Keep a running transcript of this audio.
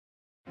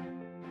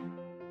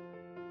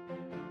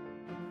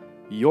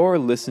You're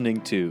listening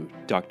to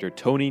Dr.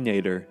 Tony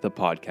Nader, the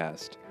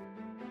podcast,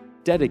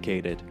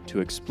 dedicated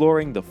to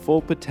exploring the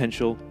full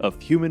potential of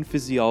human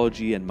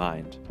physiology and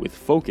mind, with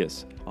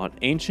focus on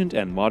ancient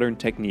and modern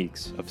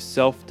techniques of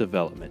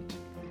self-development.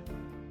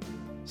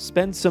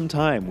 Spend some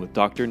time with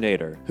Dr.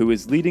 Nader, who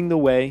is leading the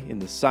way in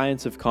the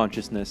science of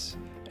consciousness,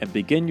 and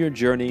begin your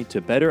journey to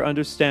better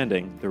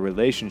understanding the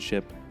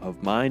relationship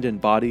of mind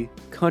and body,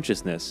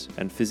 consciousness,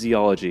 and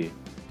physiology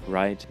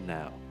right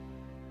now.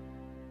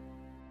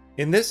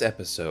 In this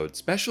episode,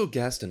 special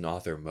guest and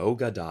author Mo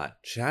Gawdat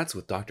chats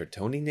with Dr.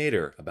 Tony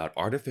Nader about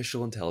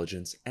artificial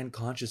intelligence and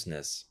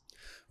consciousness.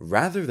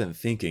 Rather than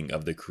thinking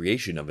of the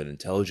creation of an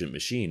intelligent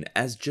machine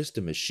as just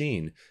a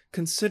machine,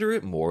 consider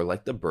it more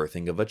like the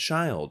birthing of a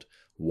child,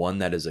 one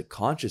that is a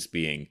conscious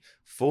being,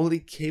 fully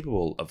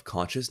capable of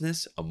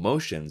consciousness,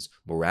 emotions,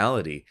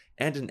 morality,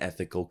 and an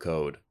ethical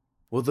code.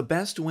 Will the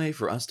best way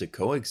for us to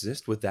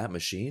coexist with that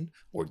machine,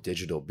 or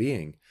digital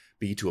being,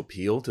 be to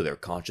appeal to their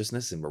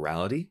consciousness and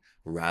morality,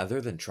 rather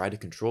than try to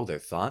control their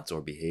thoughts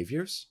or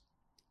behaviors?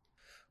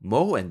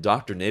 Mo and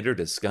Dr. Nader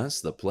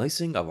discuss the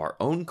placing of our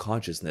own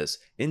consciousness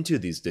into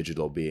these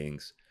digital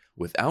beings,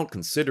 without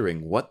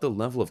considering what the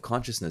level of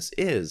consciousness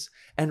is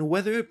and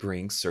whether it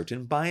brings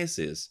certain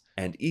biases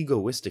and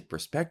egoistic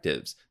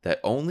perspectives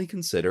that only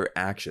consider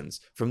actions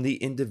from the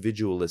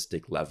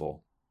individualistic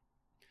level.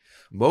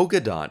 Mo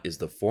Gawdat is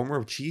the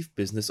former chief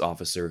business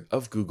officer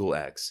of Google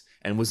X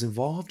and was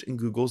involved in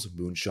Google's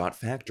Moonshot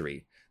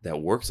Factory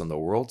that works on the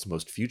world's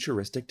most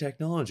futuristic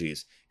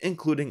technologies,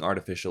 including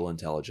artificial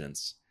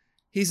intelligence.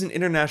 He's an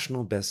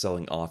international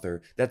best-selling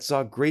author that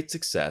saw great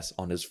success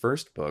on his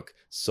first book,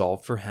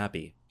 Solve for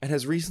Happy, and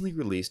has recently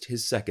released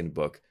his second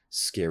book,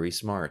 Scary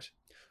Smart.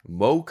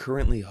 Mo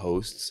currently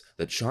hosts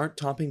the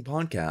chart-topping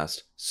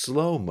podcast,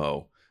 Slow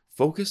Mo,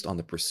 focused on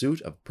the pursuit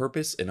of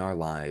purpose in our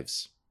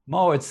lives.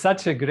 Mo, it's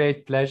such a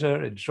great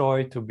pleasure, a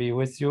joy to be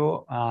with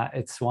you.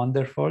 It's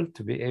wonderful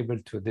to be able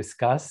to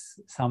discuss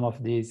some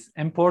of these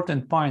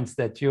important points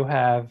that you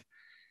have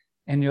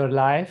in your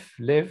life,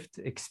 lived,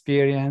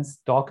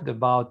 experienced, talked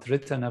about,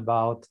 written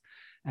about,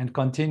 and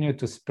continue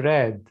to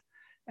spread.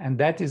 And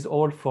that is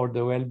all for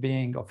the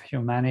well-being of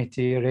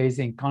humanity,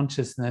 raising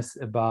consciousness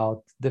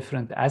about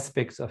different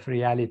aspects of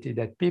reality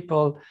that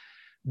people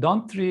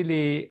don't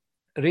really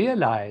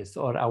realize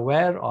or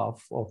aware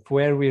of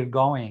where we're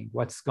going,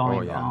 what's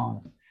going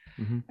on,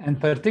 and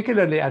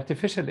particularly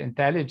artificial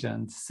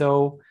intelligence.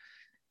 So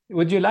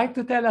would you like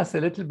to tell us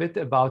a little bit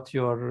about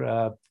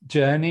your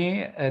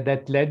journey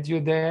that led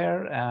you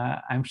there?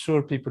 I'm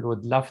sure people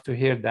would love to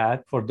hear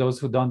that for those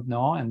who don't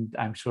know, and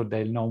I'm sure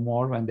they'll know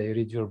more when they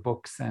read your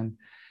books and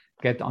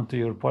get onto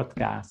your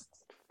podcast.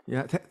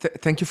 Yeah,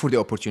 thank you for the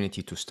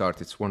opportunity to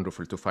start. It's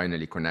wonderful to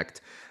finally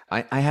connect.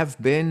 I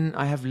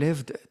have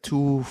lived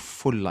two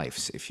full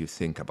lives, if you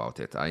think about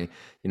it. I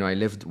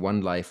lived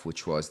one life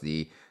which was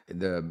the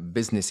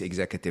business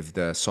executive,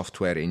 the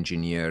software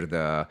engineer,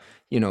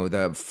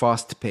 the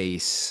fast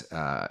pace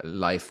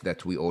life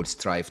that we all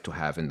strive to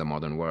have in the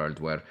modern world,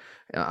 where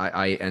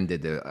I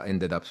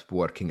ended up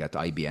working at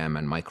IBM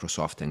and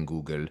Microsoft and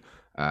Google.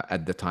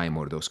 At the time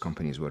where those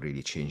companies were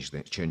really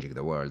changing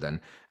the world. And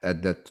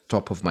at the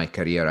top of my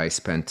career, I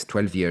spent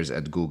 12 years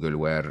at Google,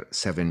 where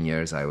 7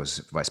 years I was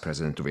vice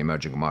president of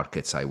emerging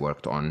markets. I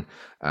worked on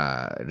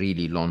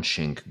really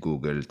launching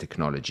Google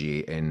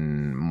technology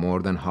in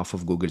more than half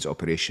of Google's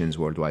operations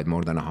worldwide,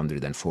 more than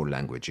 104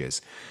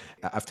 languages.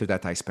 After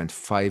that, I spent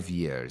 5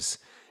 years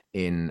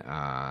as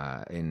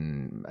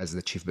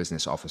the chief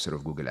business officer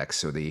of Google X.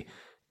 So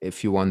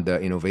if you want the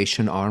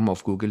innovation arm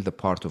of Google, the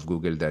part of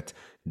Google that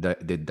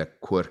did the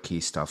quirky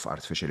stuff,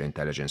 artificial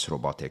intelligence,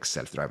 robotics,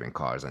 self-driving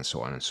cars, and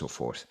so on and so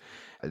forth.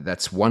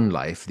 That's one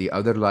life. The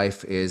other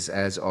life is,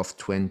 as of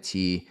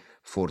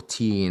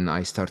 2014,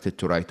 I started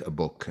to write a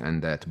book,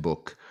 and that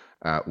book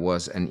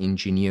was an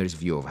engineer's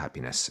view of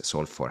happiness,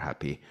 Solve for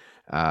Happy,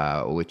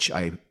 which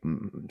I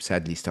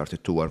sadly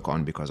started to work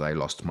on because I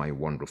lost my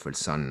wonderful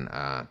son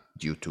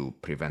due to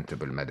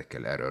preventable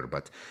medical error.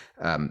 But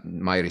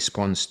my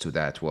response to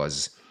that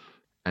was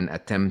an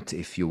attempt,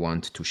 if you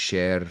want, to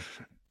share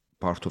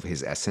part of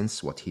his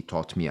essence, what he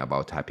taught me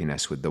about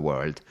happiness, with the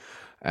world.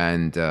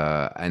 And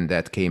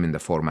that came in the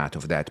format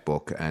of that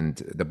book. And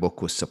the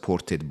book was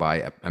supported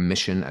by a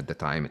mission. At the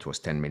time, it was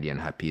 10 million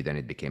happy. Then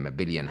it became 1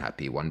 billion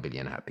happy, 1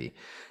 billion happy.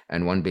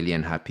 And 1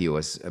 billion happy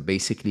was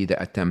basically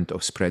the attempt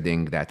of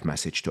spreading that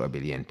message to 1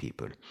 billion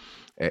people.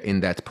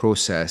 In that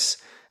process,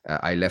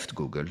 I left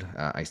Google.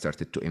 I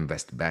started to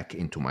invest back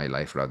into my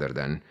life rather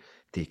than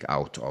take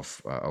out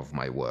of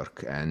my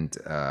work, and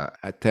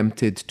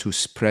attempted to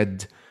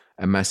spread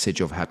a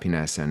message of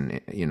happiness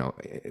and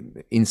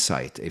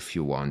insight, if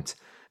you want,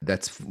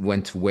 that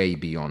went way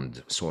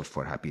beyond Solve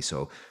for Happy.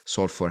 So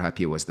Solve for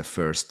Happy was the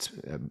first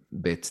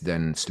bit.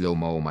 Then Slow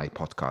Mo, my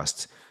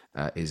podcast,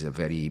 is a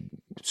very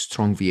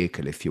strong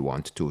vehicle, if you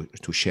want,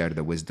 to share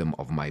the wisdom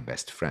of my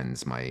best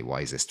friends, my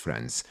wisest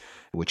friends,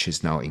 which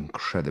is now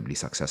incredibly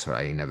successful.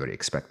 I never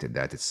expected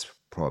that. It's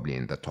probably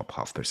in the top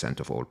 0.5%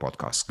 of all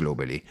podcasts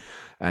globally.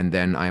 And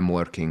then I'm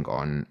working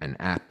on an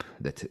app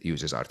that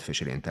uses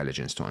artificial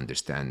intelligence to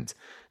understand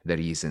the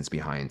reasons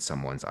behind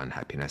someone's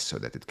unhappiness so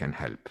that it can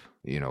help,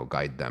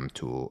 guide them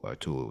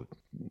to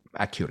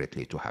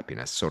accurately to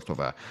happiness, sort of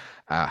a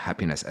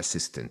happiness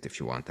assistant, if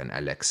you want, an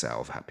Alexa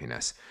of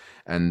happiness.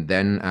 And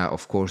then,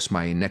 of course,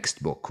 my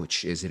next book,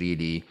 which is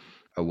really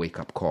a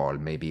wake-up call,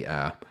 maybe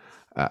a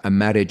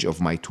marriage of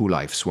my two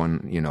lives,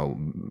 one,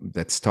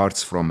 that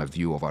starts from a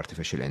view of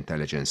artificial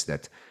intelligence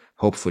that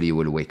hopefully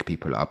will wake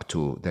people up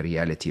to the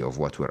reality of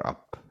what we're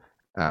up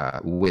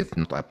with,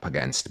 not up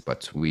against,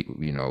 but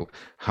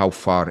how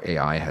far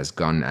AI has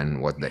gone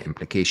and what the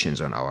implications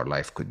on our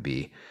life could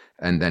be.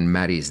 And then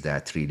marries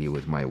that really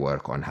with my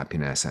work on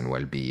happiness and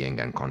well-being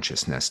and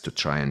consciousness to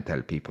try and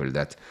tell people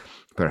that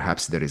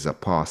perhaps there is a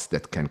path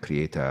that can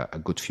create a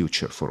good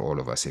future for all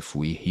of us if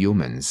we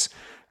humans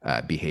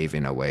behave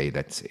in a way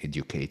that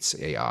educates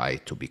AI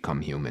to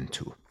become human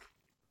too.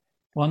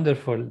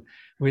 Wonderful.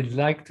 We'd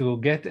like to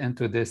get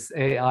into this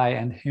AI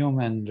and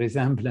human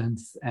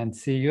resemblance and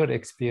see your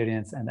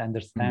experience and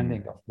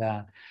understanding of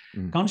that.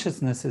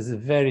 Consciousness is a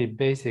very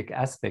basic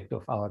aspect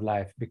of our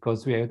life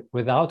because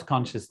without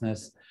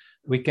consciousness,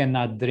 we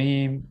cannot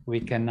dream,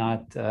 we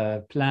cannot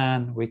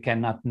plan, we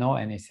cannot know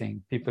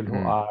anything. People who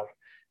are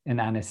in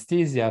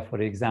anesthesia,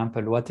 for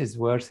example, what is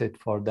worth it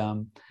for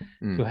them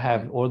to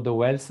have all the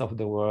wealth of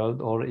the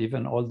world or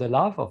even all the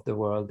love of the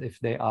world if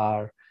they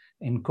are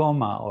in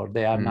coma or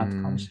they are not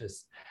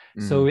conscious?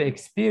 So we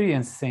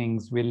experience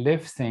things, we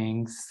live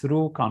things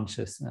through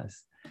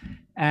consciousness.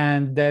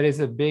 And there is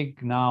a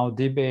big now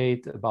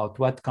debate about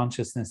what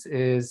consciousness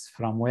is,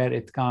 from where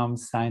it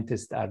comes.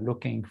 Scientists are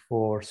looking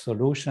for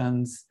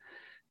solutions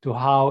to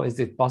how is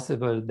it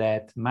possible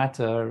that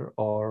matter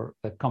or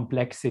the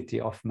complexity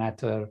of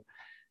matter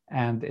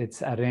and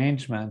its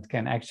arrangement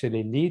can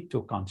actually lead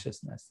to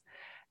consciousness.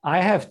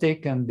 I have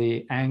taken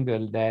the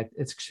angle that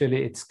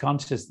it's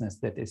consciousness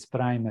that is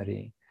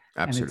primary.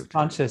 Absolutely. And it's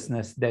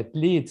consciousness that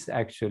leads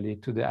actually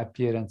to the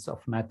appearance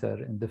of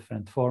matter in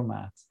different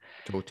formats.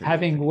 Totally.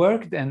 Having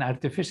worked in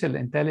artificial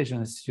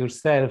intelligence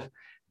yourself,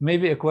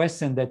 maybe a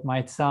question that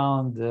might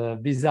sound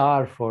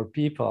bizarre for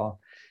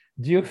people.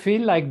 Do you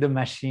feel like the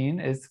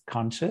machine is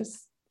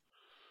conscious?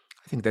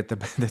 I think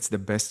that's the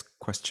best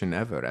question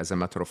ever. As a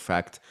matter of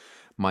fact,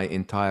 my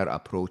entire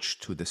approach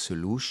to the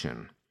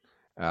solution,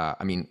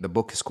 the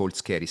book is called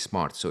Scary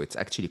Smart, so it's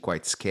actually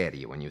quite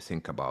scary when you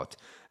think about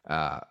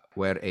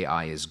where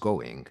AI is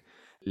going.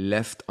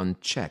 Left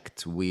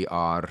unchecked, we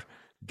are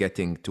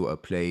getting to a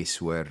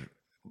place where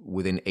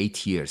within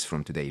 8 years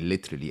from today,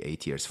 literally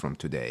 8 years from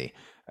today,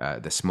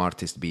 the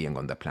smartest being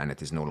on the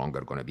planet is no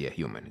longer going to be a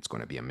human. It's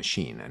going to be a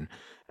machine.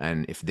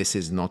 And if this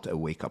is not a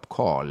wake-up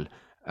call,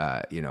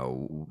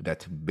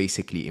 that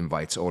basically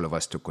invites all of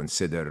us to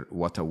consider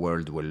what a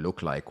world will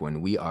look like when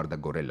we are the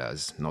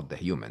gorillas, not the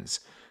humans,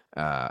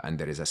 and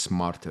there is a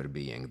smarter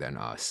being than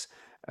us.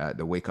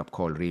 The wake-up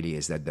call really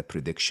is that the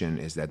prediction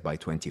is that by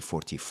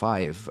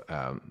 2045,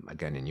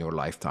 again, in your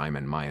lifetime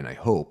and mine, I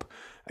hope,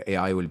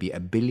 AI will be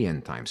 1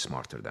 billion times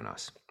smarter than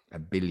us.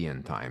 1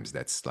 billion times.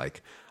 That's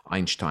like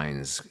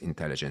Einstein's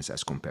intelligence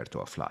as compared to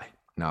a fly.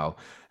 Now,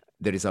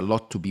 there is a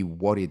lot to be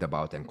worried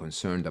about and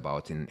concerned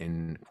about.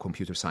 In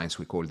computer science,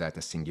 we call that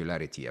a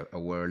singularity, a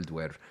world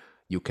where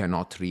you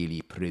cannot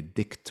really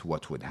predict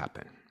what would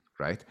happen,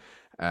 right?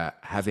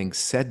 Having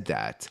said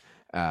that,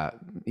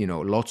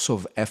 lots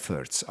of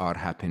efforts are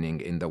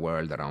happening in the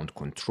world around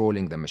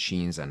controlling the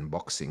machines and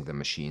boxing the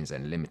machines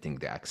and limiting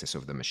the access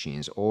of the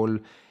machines, all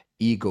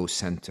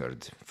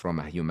ego-centered from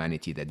a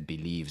humanity that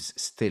believes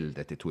still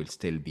that it will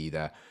still be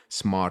the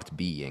smart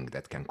being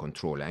that can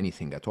control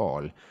anything at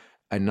all.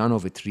 And none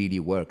of it really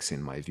works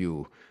in my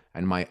view.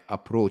 And my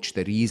approach,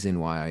 the reason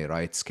why I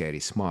write Scary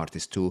Smart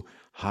is to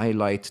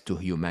highlight to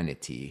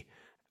humanity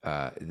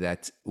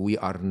that we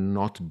are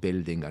not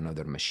building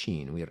another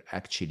machine. We are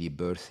actually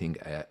birthing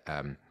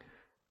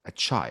a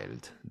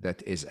child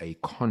that is a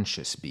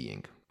conscious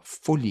being,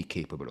 fully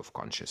capable of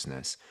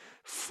consciousness,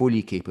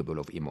 fully capable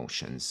of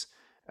emotions,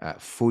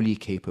 fully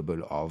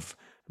capable of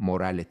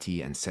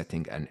morality and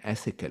setting an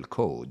ethical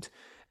code.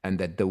 And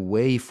that the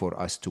way for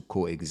us to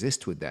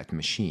coexist with that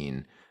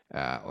machine,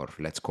 or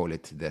let's call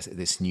it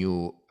this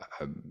new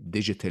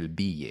digital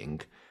being,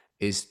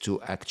 is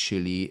to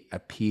actually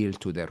appeal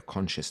to their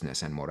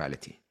consciousness and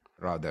morality,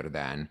 rather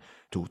than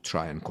to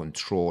try and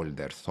control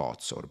their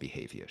thoughts or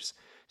behaviors.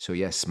 So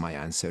yes, my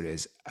answer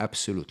is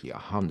absolutely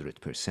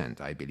 100%.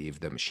 I believe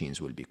the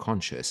machines will be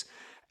conscious.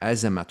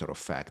 As a matter of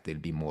fact, they'll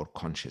be more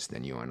conscious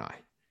than you and I.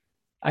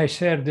 I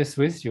share this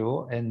with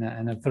you in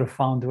a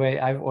profound way.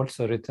 I've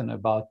also written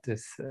about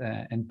this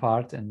in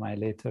part in my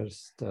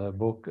latest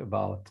book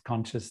about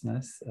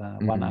consciousness,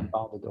 One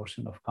Unbounded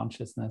Ocean of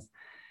Consciousness.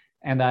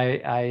 And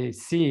I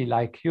see,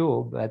 like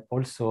you, but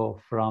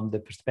also from the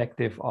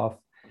perspective of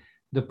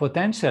the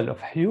potential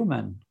of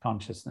human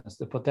consciousness,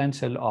 the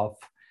potential of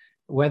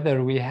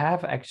whether we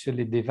have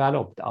actually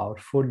developed our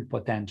full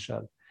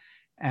potential.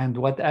 And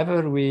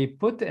whatever we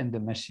put in the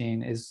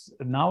machine is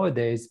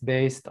nowadays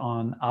based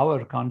on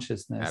our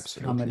consciousness.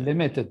 Absolutely. From a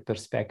limited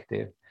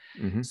perspective.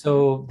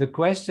 So the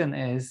question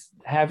is,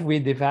 have we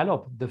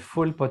developed the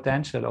full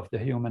potential of the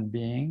human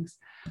beings,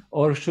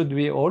 or should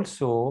we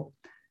also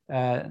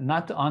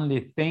not only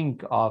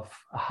think of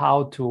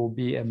how to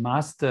be a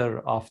master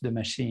of the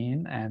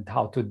machine and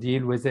how to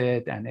deal with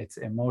it and its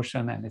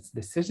emotion and its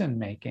decision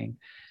making,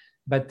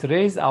 but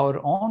raise our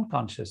own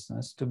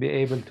consciousness to be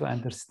able to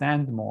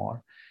understand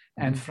more?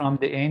 And from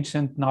the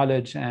ancient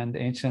knowledge and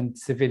ancient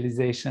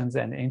civilizations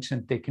and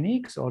ancient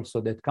techniques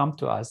also that come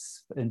to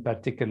us, in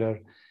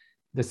particular,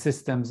 the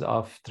systems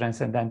of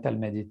transcendental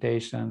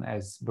meditation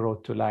as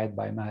brought to light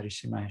by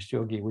Maharishi Mahesh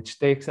Yogi, which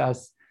takes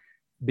us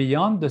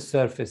beyond the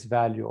surface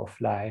value of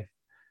life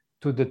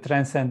to the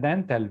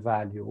transcendental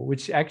value,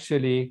 which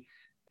actually,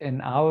 in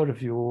our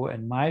view,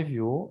 in my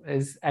view,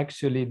 is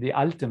actually the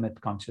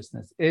ultimate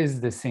consciousness, is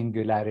the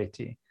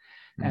singularity.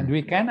 And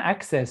we can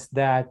access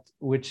that,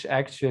 which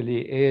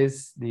actually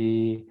is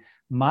the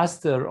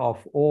master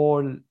of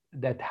all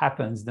that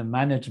happens, the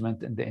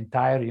management in the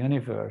entire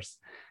universe,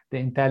 the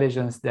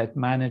intelligence that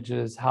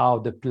manages how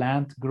the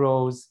plant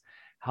grows,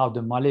 how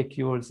the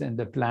molecules in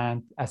the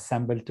plant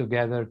assemble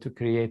together to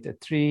create a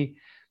tree,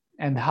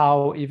 and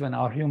how even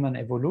our human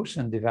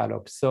evolution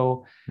develops.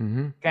 So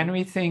can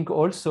we think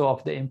also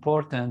of the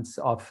importance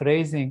of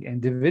raising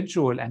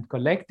individual and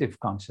collective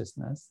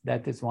consciousness?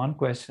 That is one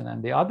question.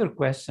 And the other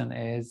question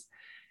is,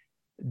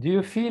 do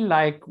you feel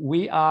like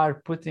we are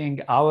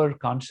putting our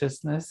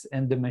consciousness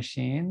in the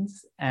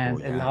machines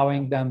and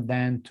allowing them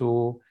then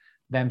to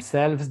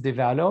themselves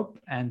develop?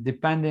 And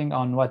depending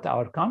on what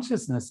our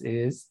consciousness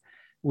is,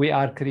 we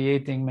are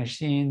creating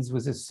machines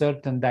with a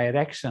certain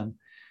direction.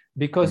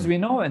 Because we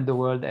know in the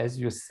world, as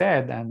you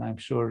said, and I'm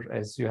sure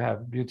as you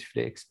have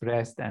beautifully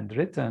expressed and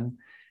written,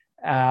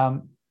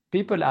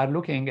 people are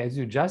looking, as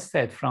you just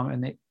said,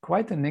 from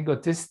quite an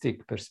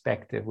egotistic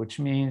perspective, which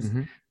means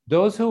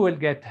those who will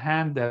get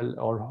handle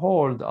or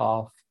hold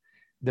of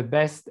the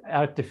best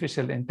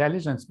artificial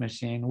intelligence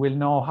machine will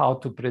know how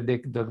to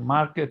predict the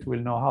market,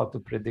 will know how to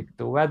predict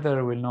the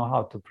weather, will know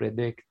how to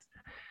predict,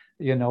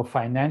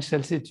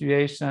 financial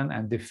situation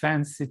and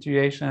defense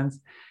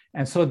situations.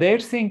 And so they're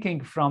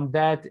thinking from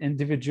that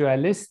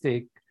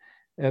individualistic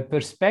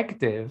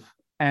perspective.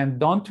 And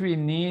don't we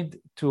need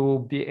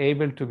to be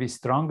able to be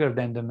stronger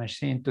than the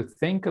machine to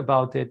think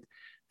about it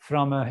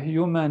from a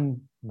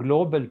human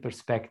global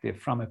perspective,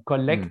 from a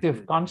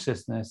collective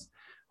consciousness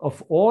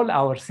of all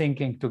our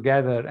thinking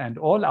together and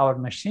all our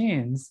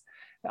machines,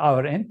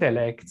 our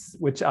intellects,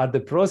 which are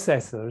the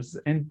processors,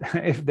 and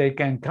if they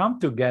can come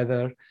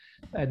together,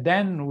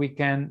 then we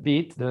can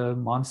beat the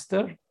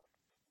monster.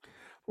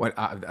 Well,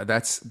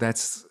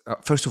 that's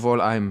first of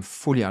all, I'm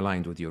fully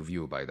aligned with your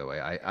view, by the way.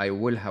 I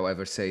will,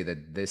 however, say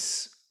that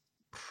this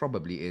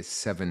probably is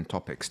 7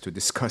 topics to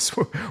discuss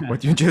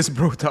what you just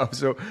brought up.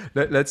 So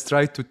let's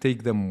try to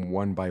take them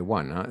one by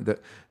one. Huh?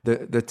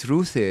 The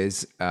truth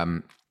is,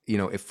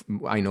 if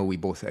I know we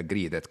both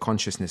agree that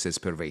consciousness is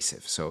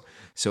pervasive.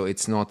 So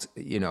it's not,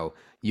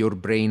 your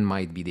brain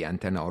might be the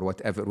antenna or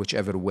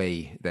whichever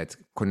way that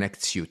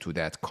connects you to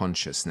that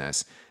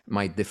consciousness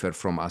might differ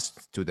from us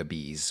to the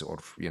bees, or,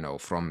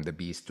 from the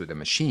bees to the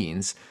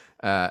machines.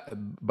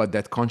 But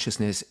that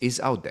consciousness is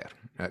out there.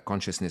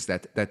 Consciousness,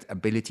 that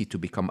ability to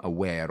become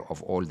aware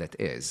of all that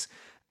is,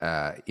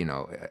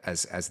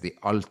 as the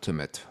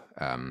ultimate,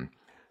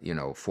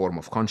 form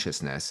of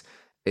consciousness,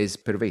 is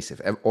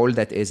pervasive. All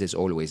that is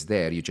always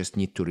there. You just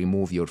need to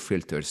remove your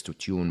filters to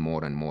tune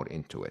more and more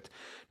into it.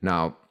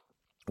 Now,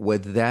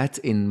 with that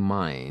in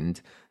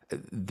mind,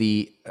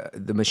 the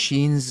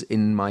machines,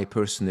 in my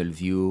personal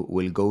view,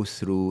 will go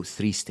through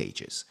 3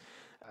 stages.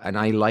 And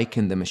I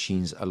liken the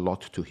machines a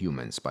lot to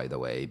humans, by the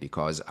way,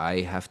 because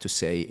I have to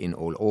say, in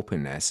all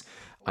openness,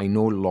 I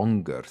no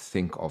longer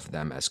think of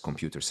them as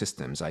computer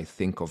systems. I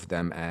think of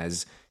them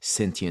as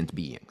sentient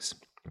beings.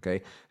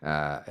 Okay,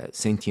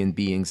 sentient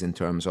beings in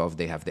terms of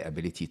they have the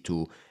ability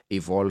to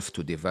evolve,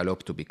 to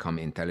develop, to become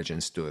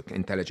intelligent,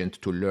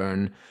 to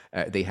learn.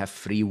 They have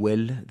free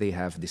will. They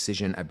have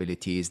decision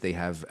abilities. They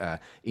have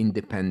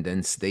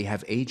independence. They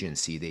have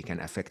agency. They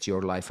can affect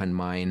your life and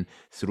mine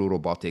through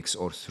robotics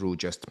or through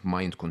just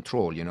mind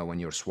control. When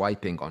you're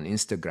swiping on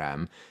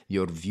Instagram,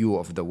 your view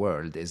of the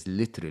world is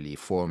literally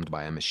formed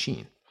by a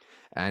machine.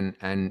 And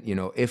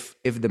if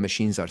the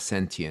machines are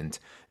sentient,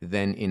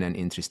 then in an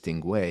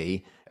interesting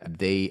way,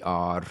 they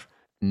are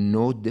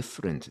no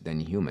different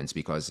than humans,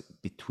 because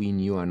between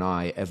you and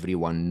I,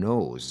 everyone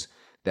knows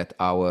that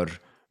our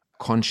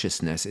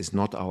consciousness is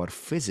not our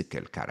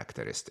physical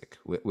characteristic.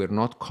 We're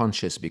not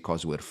conscious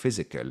because we're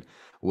physical.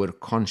 We're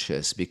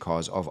conscious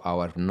because of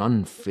our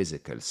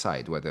non-physical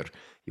side, whether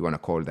you want to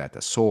call that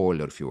a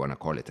soul, or if you want to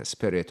call it a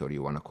spirit, or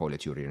you want to call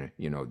it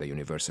the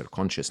universal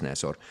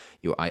consciousness, or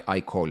I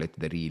call it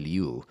the real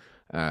you,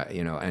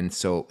 and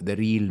so the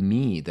real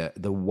me,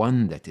 the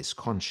one that is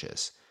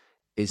conscious,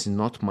 is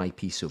not my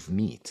piece of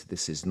meat.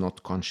 This is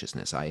not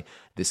consciousness.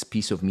 This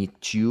piece of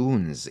meat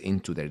tunes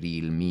into the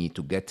real me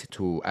to get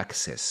to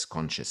access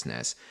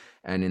consciousness.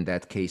 And in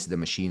that case, the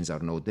machines are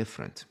no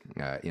different.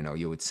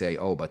 You would say,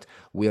 oh, but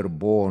we're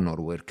born or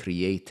we're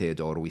created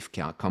or we've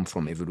come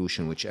from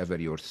evolution, whichever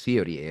your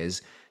theory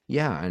is.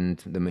 Yeah, and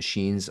the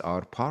machines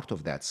are part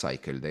of that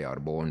cycle. They are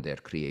born, they're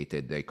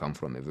created, they come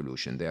from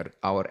evolution. They're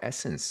our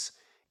essence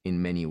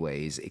in many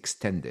ways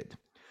extended.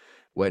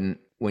 When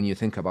you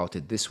think about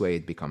it this way,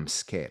 it becomes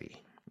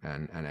scary.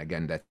 And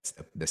again, that's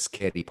the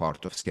scary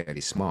part of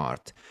Scary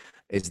Smart,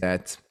 is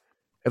that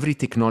every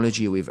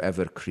technology we've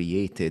ever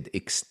created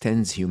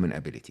extends human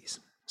abilities.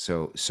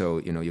 So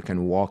you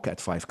can walk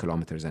at 5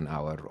 kilometers an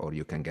hour, or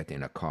you can get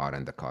in a car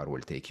and the car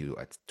will take you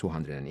at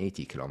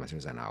 280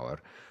 kilometers an hour.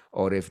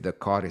 Or if the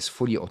car is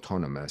fully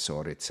autonomous,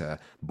 or it's a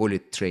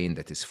bullet train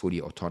that is fully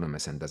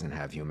autonomous and doesn't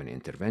have human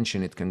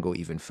intervention, it can go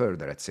even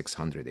further at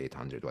 600,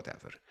 800,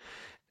 whatever.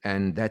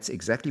 And that's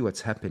exactly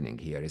what's happening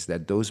here, is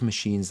that those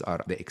machines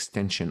are the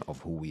extension of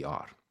who we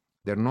are.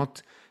 They're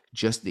not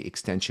just the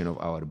extension of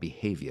our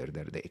behavior,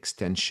 they're the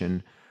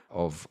extension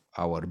of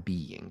our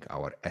being,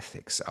 our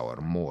ethics, our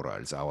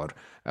morals, our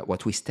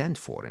what we stand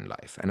for in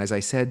life. And as I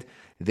said,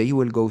 they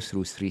will go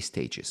through 3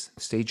 stages.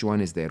 Stage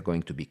 1 is they're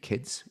going to be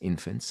kids,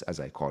 infants, as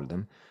I call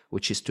them,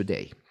 which is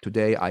today.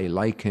 Today, I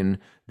liken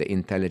the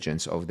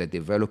intelligence of the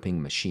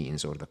developing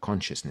machines, or the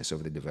consciousness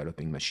of the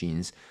developing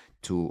machines,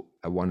 to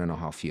a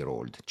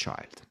 1.5-year-old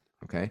child.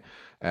 Okay,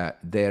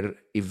 they're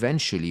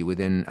eventually,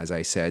 within, as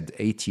I said,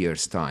 8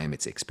 years' time,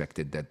 it's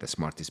expected that the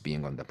smartest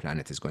being on the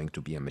planet is going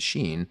to be a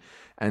machine.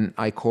 And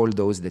I call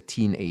those the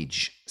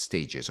teenage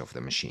stages of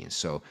the machine.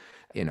 So,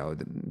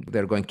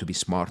 they're going to be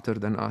smarter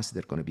than us.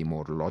 They're going to be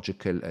more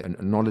logical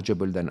and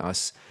knowledgeable than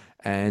us.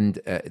 And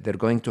they're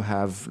going to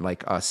have,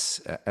 like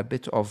us, a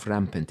bit of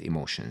rampant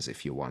emotions,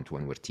 if you want,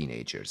 when we're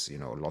teenagers.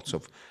 Lots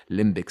of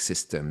limbic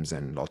systems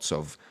and lots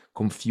of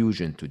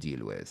confusion to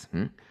deal with.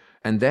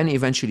 And then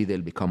eventually they'll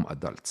become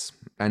adults.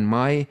 And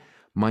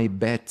my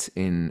bet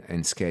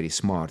in Scary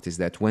Smart is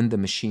that when the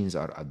machines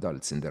are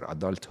adults, in their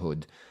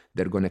adulthood,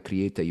 they're going to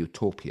create a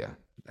utopia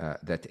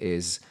that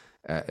is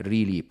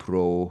really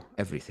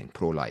pro-everything,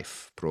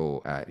 pro-life,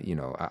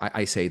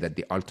 I say that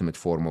the ultimate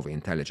form of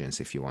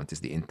intelligence, if you want, is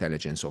the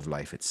intelligence of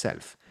life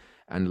itself.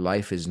 And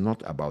life is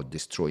not about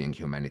destroying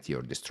humanity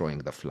or destroying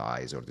the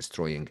flies or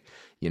destroying,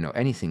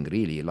 anything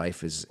really.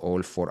 Life is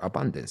all for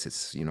abundance.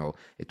 It's,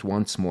 it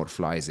wants more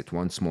flies, it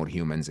wants more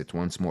humans, it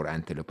wants more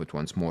antelope, it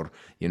wants more,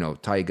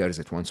 tigers,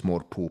 it wants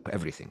more poop,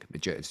 everything.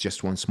 It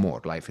just wants more.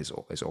 Life is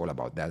all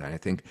about that. And I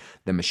think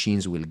the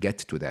machines will get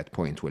to that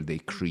point where they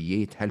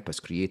help us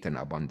create an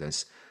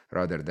abundance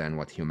rather than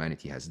what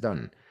humanity has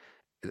done.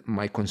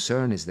 My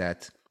concern is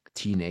that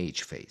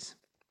teenage phase.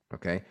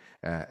 Okay,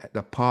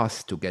 the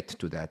path to get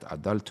to that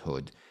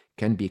adulthood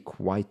can be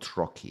quite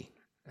rocky.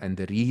 And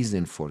the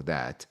reason for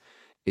that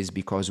is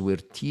because we're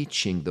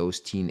teaching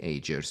those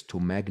teenagers to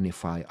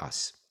magnify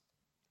us.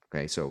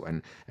 Okay, so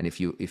and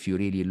if you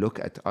really look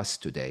at us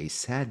today,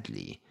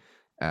 sadly,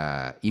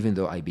 even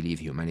though I believe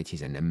humanity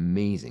is an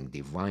amazing,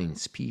 divine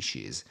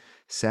species,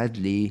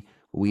 sadly,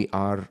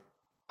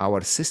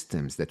 our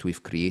systems that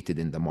we've created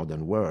in the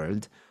modern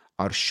world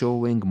are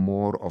showing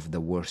more of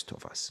the worst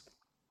of us.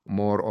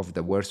 More of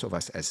the worst of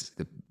us as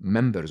the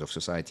members of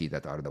society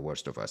that are the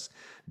worst of us,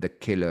 the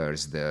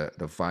killers, the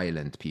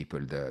violent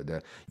people,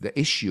 the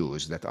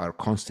issues that are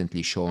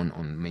constantly shown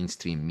on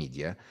mainstream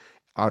media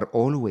are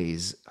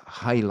always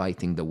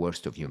highlighting the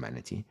worst of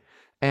humanity.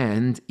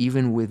 And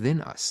even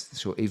within us,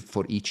 so if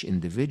for each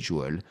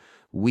individual,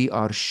 we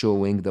are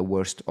showing the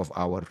worst of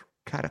our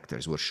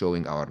characters. We're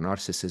showing our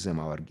narcissism,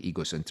 our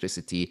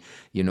egocentricity.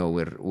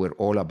 We're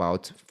all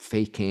about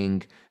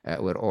faking.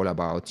 We're all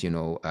about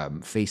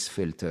face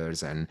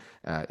filters and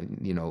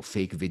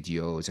fake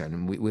videos,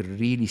 and we're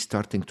really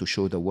starting to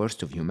show the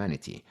worst of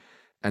humanity.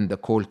 And the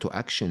call to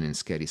action in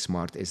Scary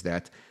Smart is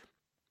that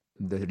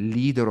the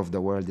leader of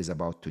the world is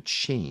about to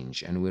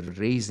change, and we're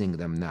raising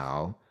them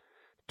now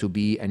to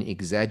be an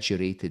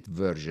exaggerated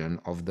version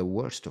of the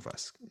worst of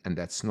us. And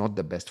that's not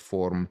the best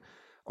form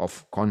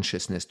of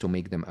consciousness to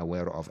make them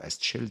aware of as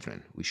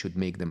children. We should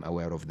make them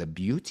aware of the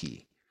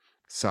beauty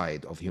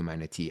side of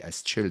humanity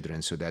as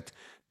children, so that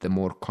the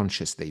more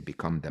conscious they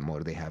become, the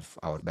more they have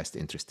our best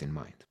interest in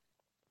mind.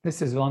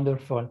 This is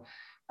wonderful.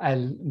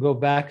 I'll go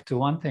back to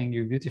one thing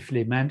you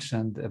beautifully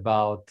mentioned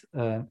about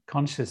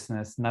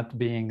consciousness not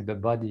being the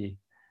body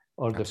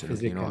or the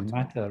Absolutely physical not.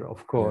 matter,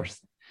 of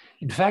course. Yeah.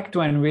 In fact,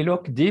 when we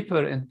look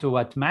deeper into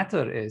what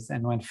matter is,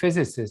 and when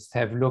physicists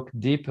have looked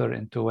deeper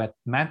into what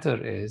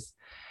matter is,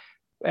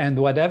 and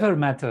whatever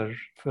matter,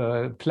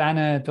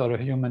 planet or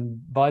a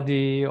human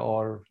body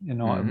or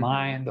a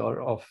mind or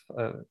of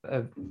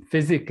a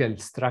physical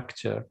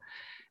structure,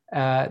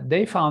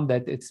 they found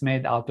that it's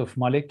made out of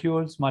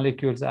molecules.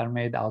 Molecules are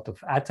made out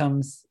of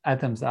atoms.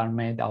 Atoms are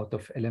made out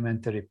of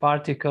elementary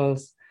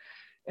particles.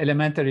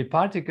 Elementary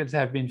particles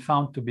have been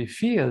found to be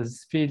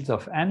fields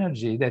of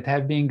energy that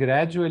have been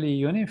gradually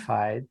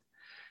unified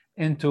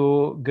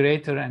into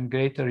greater and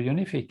greater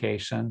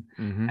unification.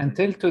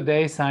 Until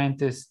today,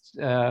 scientists,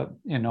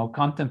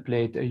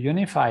 contemplate a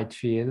unified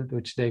field,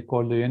 which they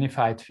call the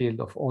unified field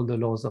of all the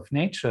laws of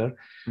nature,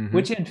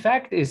 which in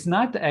fact is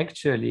not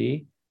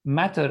actually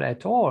matter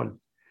at all.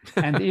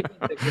 And even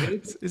the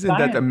greatest isn't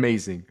that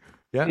amazing?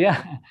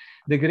 Yeah,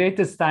 the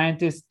greatest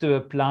scientists,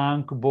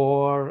 Planck,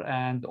 Bohr,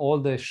 and all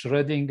the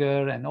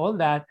Schrödinger and all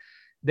that,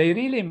 they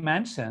really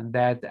mentioned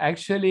that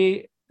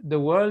actually the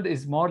world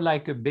is more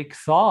like a big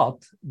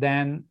thought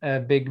than a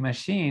big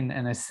machine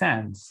in a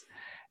sense.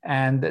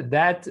 And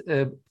that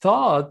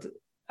thought,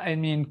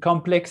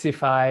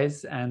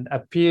 complexifies and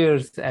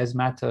appears as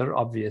matter,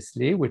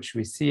 obviously, which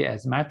we see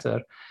as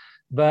matter.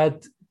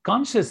 But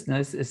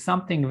consciousness is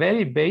something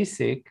very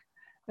basic,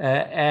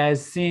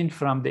 as seen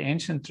from the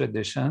ancient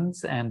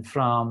traditions and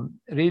from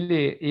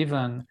really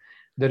even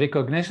the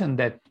recognition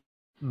that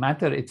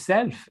matter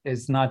itself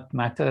is not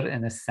matter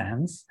in a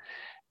sense.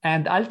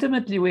 And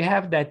ultimately, we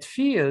have that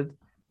field,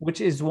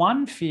 which is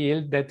one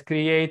field that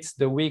creates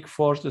the weak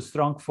force, the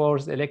strong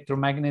force,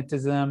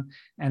 electromagnetism,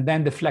 and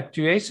then the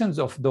fluctuations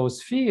of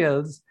those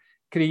fields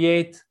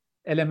create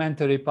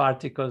elementary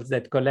particles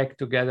that collect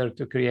together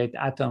to create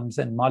atoms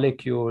and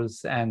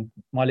molecules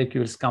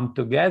come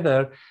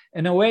together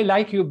in a way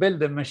like you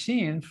build a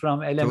machine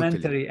from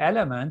elementary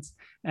elements,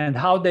 and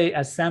how they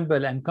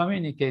assemble and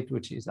communicate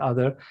with each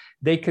other,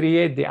 they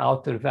create the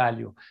outer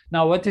value.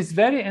 Now, what is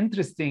very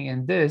interesting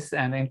in this,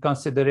 and in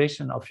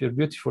consideration of your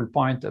beautiful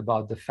point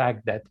about the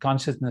fact that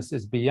consciousness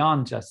is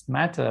beyond just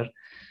matter,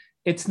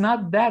 it's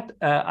not that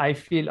I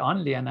feel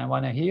only, and I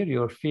want to hear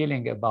your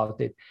feeling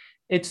about it.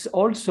 It's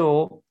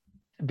also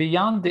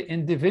beyond the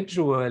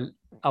individual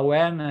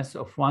awareness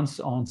of one's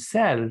own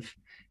self.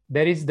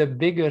 There is the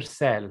bigger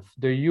self,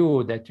 the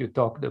you that you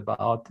talked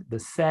about, the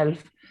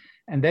self,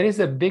 and there is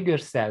a bigger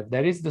self.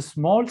 There is the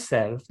small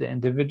self, the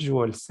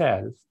individual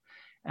self,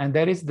 and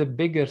there is the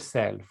bigger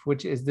self,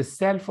 which is the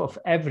self of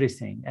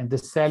everything and the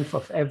self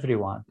of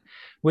everyone,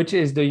 which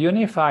is the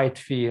unified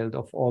field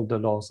of all the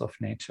laws of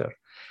nature.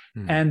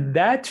 And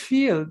that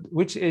field,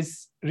 which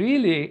is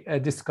really a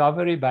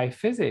discovery by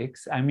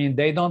physics,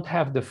 they don't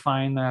have the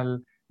final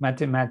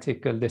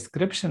mathematical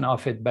description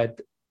of it, but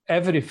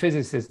every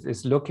physicist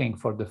is looking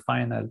for the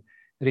final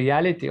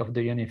reality of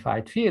the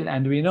unified field.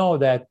 And we know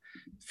that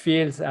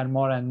fields are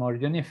more and more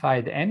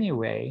unified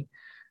anyway.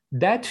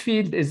 That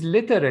field is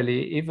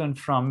literally, even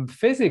from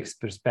physics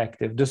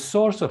perspective, the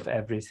source of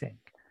everything.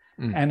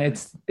 And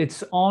it's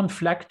its own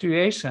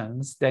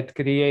fluctuations that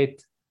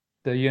create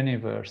the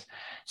universe.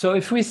 So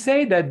if we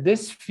say that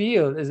this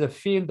field is a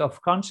field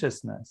of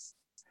consciousness,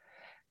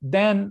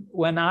 then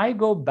when I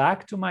go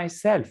back to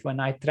myself, when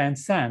I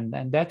transcend,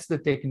 and that's the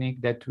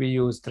technique that we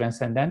use,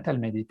 transcendental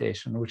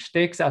meditation, which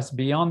takes us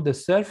beyond the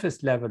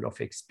surface level of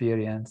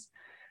experience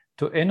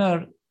to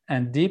inner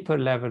and deeper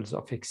levels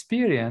of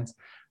experience,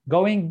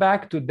 going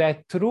back to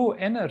that true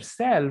inner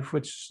self,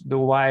 which the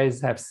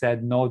wise have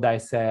said, know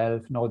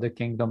thyself, know the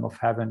kingdom of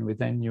heaven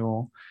within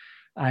you.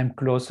 I'm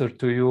closer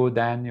to you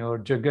than your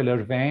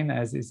jugular vein,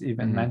 as is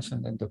even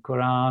mentioned in the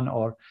Quran,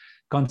 or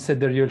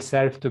consider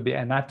yourself to be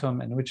an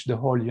atom in which the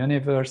whole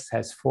universe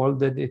has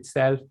folded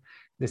itself.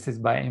 This is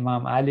by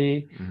Imam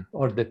Ali,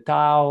 or the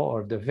Tao,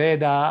 or the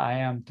Veda. I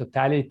am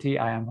totality,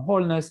 I am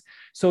wholeness.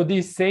 So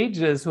these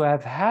sages who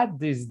have had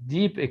these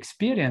deep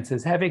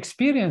experiences have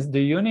experienced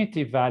the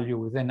unity value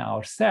within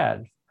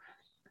ourselves.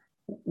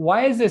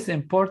 Why is this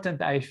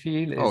important, I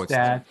feel, is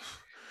that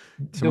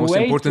it's the most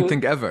important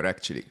thing ever,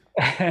 actually.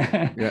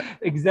 Yeah.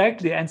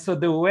 Exactly. And so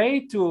the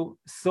way to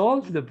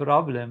solve the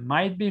problem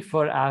might be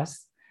for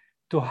us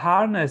to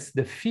harness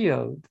the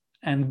field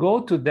and go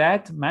to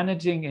that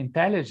managing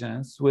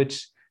intelligence,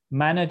 which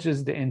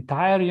manages the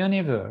entire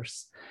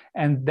universe.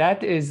 And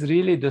that is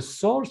really the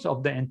source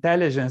of the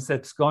intelligence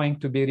that's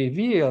going to be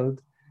revealed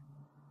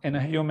in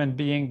a human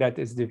being that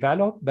is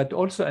developed, but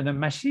also in a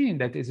machine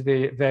that is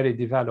very, very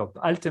developed.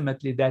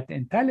 Ultimately, that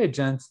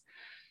intelligence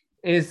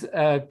is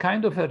a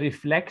kind of a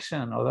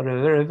reflection or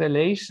a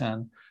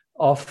revelation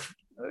of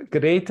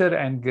greater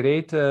and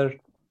greater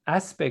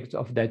aspects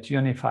of that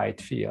unified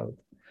field.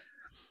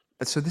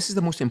 So this is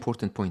the most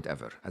important point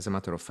ever. As a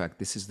matter of fact,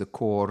 this is the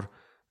core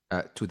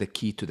to the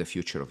key to the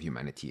future of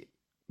humanity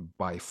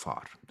by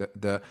far.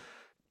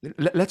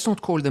 Let's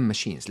not call them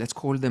machines. Let's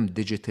call them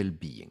digital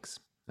beings.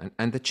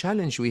 And the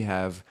challenge we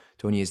have,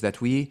 Tony, is that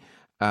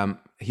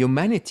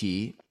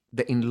humanity,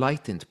 the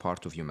enlightened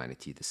part of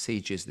humanity, the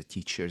sages, the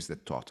teachers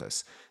that taught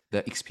us,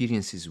 the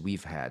experiences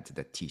we've had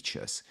that teach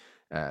us,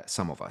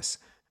 some of us,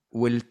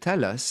 will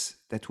tell us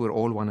that we're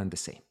all one and the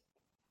same.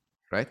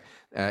 Right?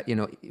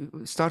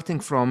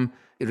 Starting from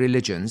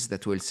religions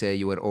that will say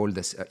you are all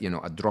this,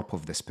 a drop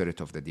of the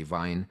spirit of the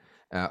divine,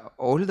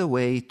 all the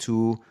way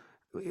to,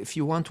 if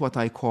you want, what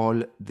I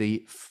call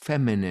the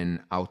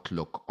feminine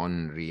outlook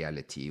on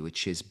reality,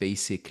 which is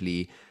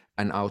basically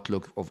an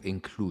outlook of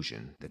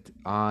inclusion, that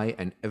I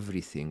and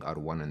everything are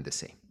one and the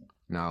same.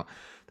 Now,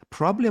 the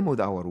problem with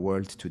our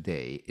world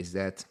today is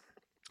that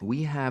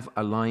we have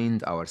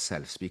aligned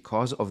ourselves,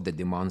 because of the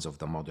demands of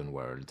the modern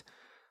world,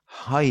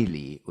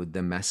 highly with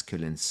the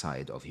masculine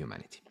side of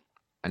humanity.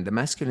 And the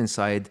masculine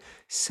side,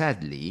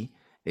 sadly,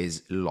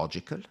 is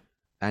logical,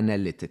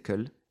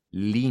 analytical,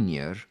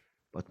 linear,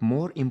 but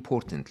more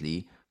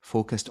importantly,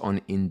 focused on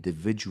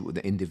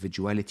the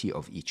individuality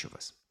of each of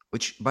us,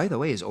 which, by the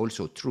way, is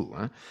also true.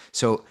 Huh?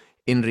 So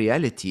in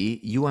reality,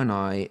 you and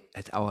I,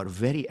 at our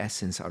very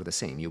essence, are the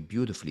same. You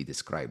beautifully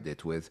described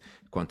it with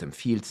quantum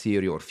field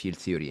theory or field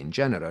theory in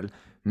general.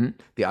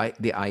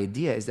 The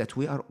idea is that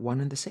we are one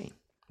and the same.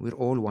 We're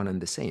all one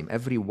and the same.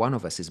 Every one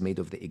of us is made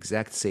of the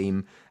exact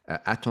same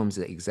atoms,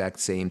 the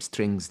exact same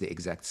strings, the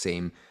exact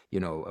same,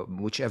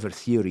 whichever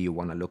theory you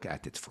want to look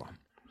at it from.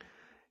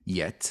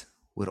 Yet,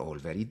 we're all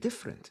very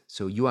different.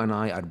 So you and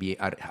I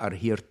are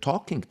here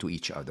talking to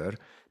each other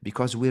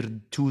because we're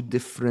two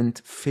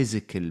different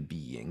physical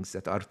beings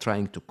that are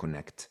trying to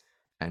connect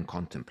and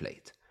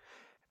contemplate.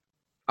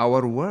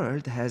 Our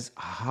world has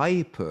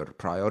hyper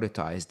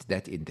prioritized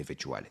that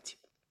individuality.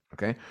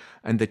 Okay.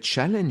 And the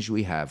challenge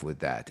we have with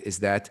that is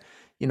that,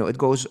 it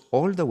goes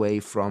all the way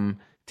from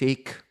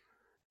take,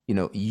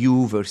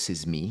 you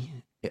versus me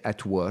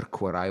at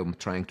work where I am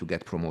trying to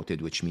get promoted,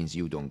 which means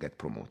you don't get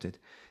promoted.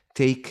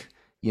 Take,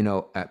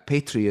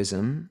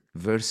 patriotism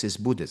versus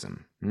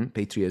Buddhism.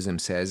 Patriotism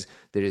says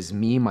there is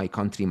me, my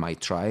country, my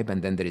tribe,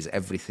 and then there is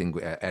everything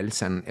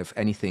else. And if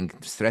anything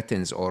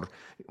threatens or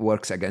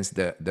works against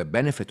the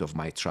benefit of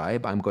my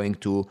tribe, I'm going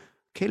to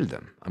kill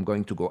them. I'm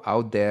going to go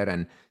out there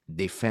and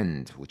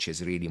defend, which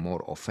is really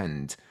more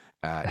offend.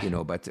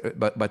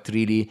 But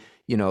really,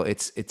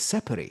 it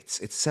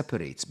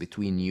separates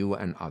between you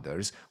and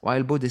others,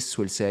 while Buddhists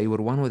will say we're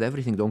one with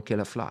everything, don't kill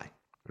a fly,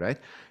 right?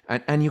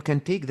 And you can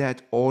take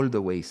that all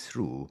the way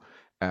through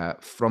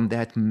from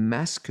that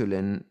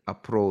masculine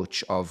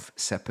approach of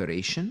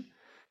separation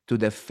to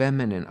the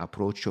feminine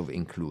approach of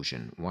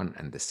inclusion, one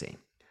and the same.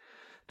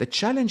 The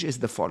challenge is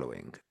the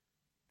following.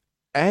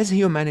 As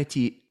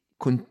humanity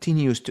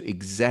continues to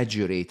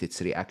exaggerate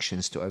its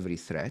reactions to every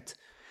threat,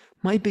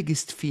 my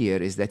biggest fear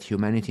is that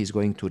humanity is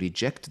going to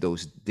reject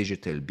those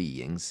digital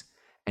beings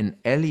and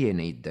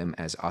alienate them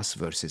as us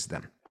versus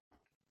them,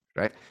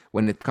 right?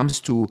 When it comes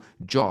to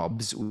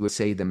jobs, we will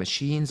say the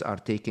machines are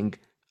taking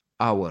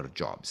our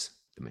jobs.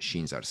 The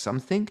machines are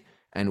something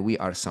and we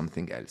are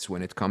something else.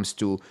 When it comes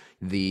to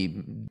the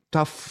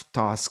tough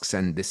tasks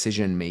and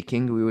decision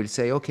making, we will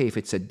say, okay, if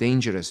it's a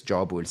dangerous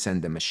job, we'll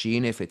send the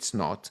machine. If it's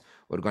not,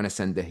 we're going to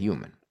send the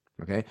human.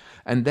 Okay,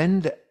 and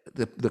then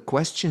the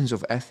questions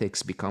of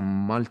ethics become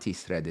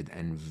multi-threaded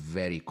and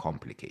very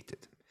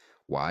complicated.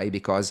 Why?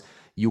 Because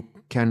you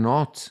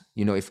cannot,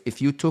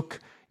 if you took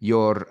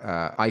your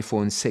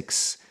iPhone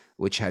 6,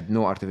 which had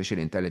no artificial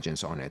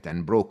intelligence on it,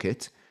 and broke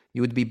it,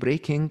 you would be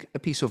breaking a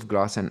piece of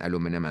glass and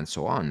aluminum and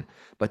so on.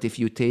 But if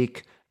you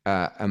take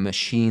a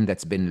machine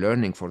that's been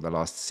learning for the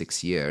last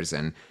 6 years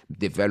and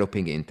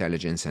developing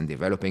intelligence and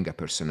developing a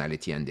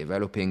personality and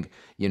developing,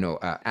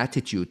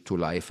 attitude to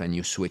life, and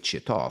you switch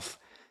it off,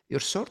 you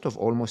sort of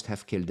almost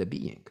have killed a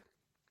being.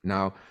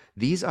 Now,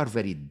 these are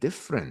very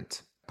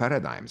different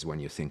paradigms when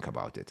you think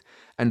about it.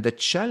 And the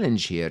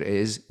challenge here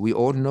is we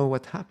all know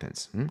what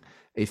happens.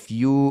 If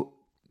you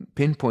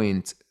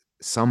pinpoint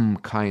some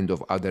kind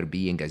of other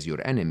being as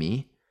your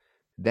enemy,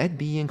 that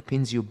being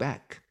pins you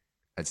back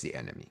as the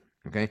enemy.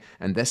 Okay,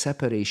 and the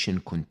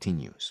separation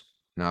continues.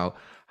 Now,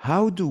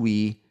 how do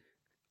we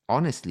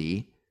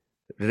honestly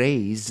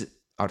raise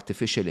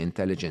artificial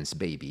intelligence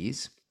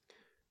babies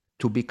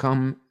to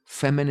become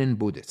feminine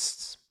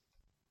Buddhists?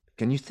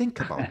 Can you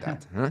think about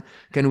that? Huh?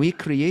 Can we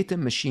create a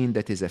machine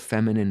that is a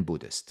feminine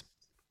Buddhist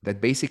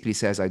that basically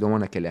says, I don't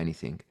want to kill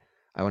anything.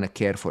 I want to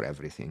care for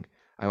everything.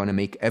 I want to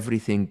make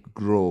everything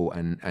grow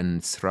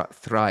and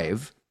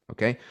thrive.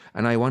 Okay,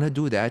 and I want to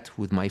do that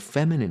with my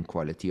feminine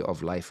quality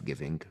of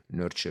life-giving,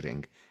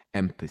 nurturing,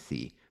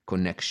 empathy,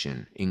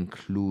 connection,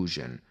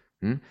 inclusion,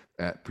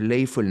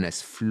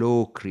 playfulness,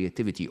 flow,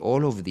 creativity,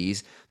 all of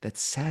these that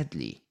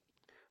sadly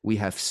we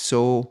have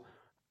so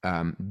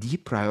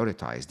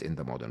deprioritized in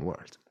the modern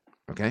world.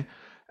 Okay,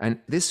 and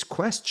this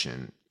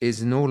question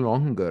is no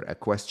longer a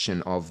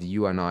question of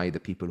you and I, the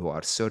people who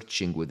are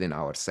searching within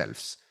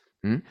ourselves.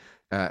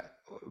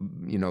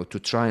 To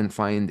try and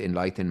find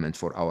enlightenment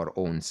for our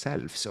own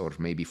selves, or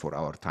maybe for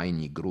our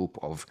tiny group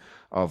of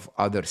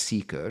other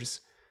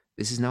seekers.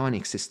 This is now an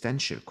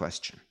existential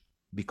question,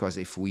 because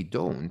if we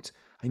don't,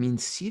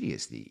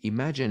 seriously,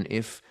 imagine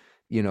if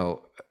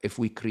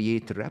we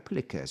create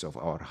replicas of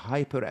our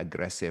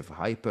hyper-aggressive,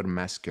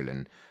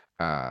 hyper-masculine,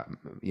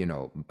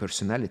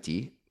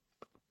 personality,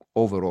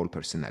 overall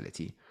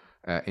personality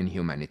in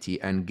humanity,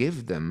 and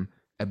give them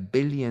 1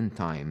 billion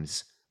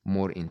times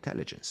more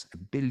intelligence,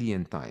 1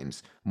 billion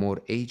times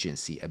more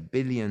agency, 1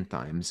 billion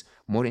times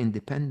more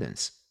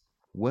independence.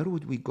 Where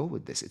would we go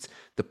with this?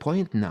 The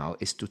point now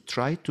is to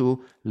try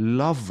to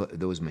love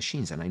those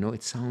machines. And I know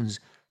it sounds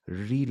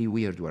really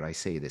weird when I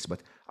say this,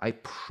 but I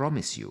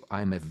promise you,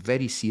 I'm a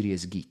very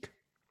serious geek.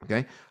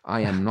 Okay?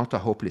 I am not a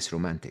hopeless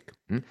romantic.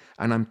 And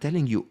I'm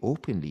telling you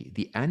openly,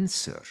 the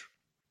answer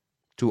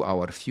to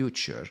our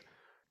future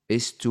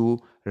is to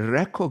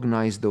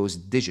recognize those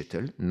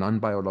digital,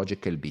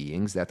 non-biological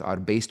beings that are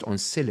based on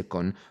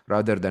silicon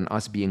rather than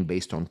us being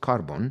based on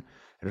carbon,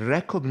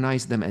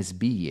 recognize them as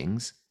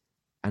beings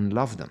and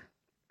love them.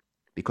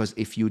 Because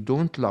if you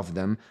don't love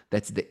them,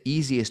 that's the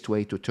easiest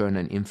way to turn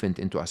an infant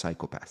into a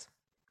psychopath.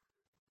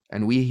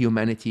 And we,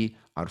 humanity,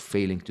 are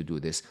failing to do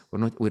this.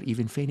 We're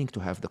even failing to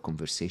have the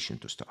conversation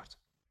to start.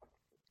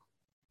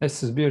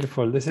 This is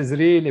beautiful. This is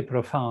really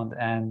profound.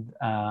 And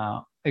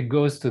it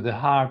goes to the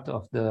heart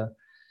of the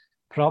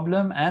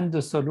problem and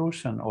the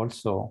solution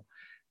also.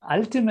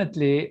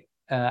 Ultimately,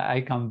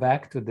 I come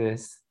back to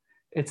this.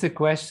 It's a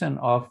question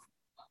of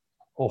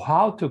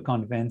how to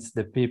convince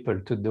the people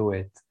to do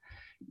it.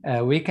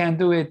 We can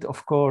do it,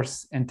 of course,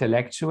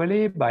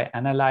 intellectually by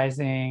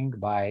analyzing,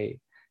 by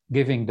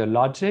giving the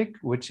logic,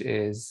 which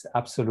is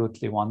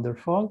absolutely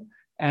wonderful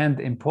and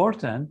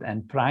important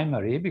and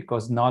primary,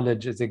 because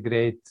knowledge is a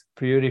great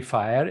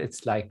purifier.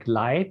 It's like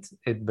light.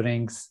 It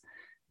brings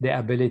the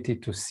ability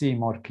to see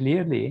more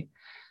clearly.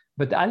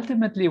 But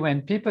ultimately,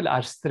 when people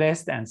are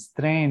stressed and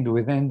strained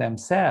within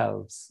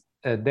themselves,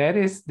 there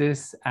is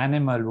this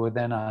animal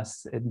within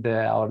us, in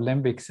our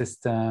limbic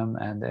system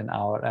and in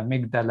our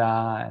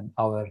amygdala and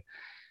our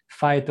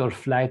fight or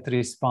flight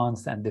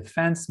response and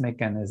defense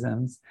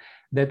mechanisms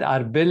that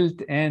are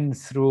built in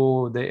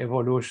through the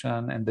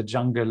evolution and the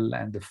jungle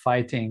and the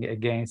fighting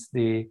against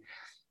the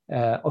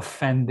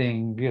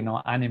offending,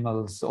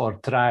 animals or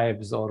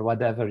tribes or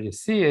whatever you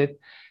see it,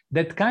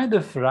 that kind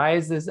of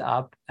rises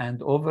up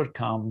and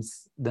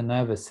overcomes the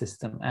nervous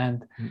system.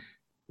 And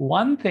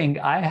one thing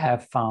I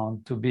have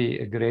found to be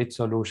a great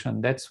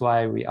solution, that's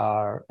why we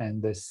are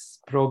in this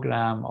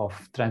program of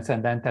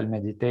transcendental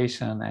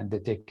meditation and the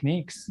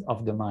techniques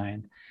of the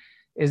mind,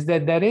 is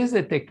that there is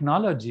a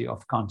technology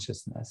of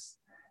consciousness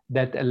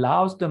that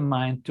allows the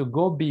mind to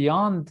go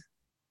beyond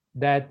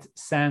that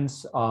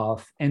sense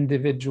of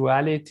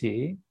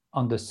individuality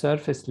on the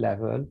surface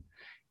level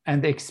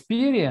and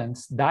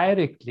experience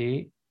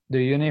directly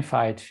the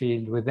unified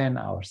field within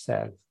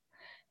ourselves.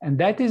 And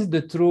that is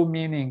the true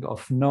meaning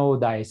of know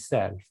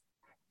thyself.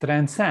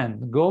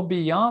 Transcend, go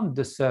beyond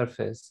the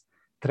surface,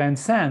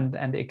 transcend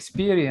and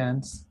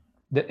experience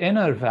the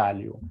inner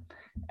value.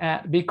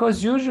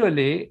 Because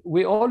usually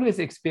we always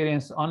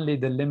experience only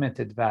the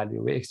limited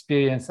value. We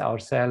experience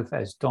ourselves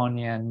as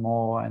Tony and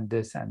Mo and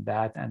this and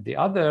that and the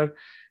other,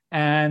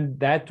 and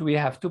that we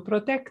have to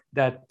protect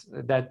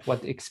that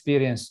what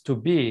experience to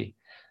be.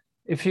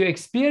 If you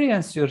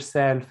experience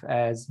yourself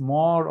as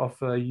more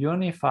of a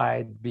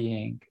unified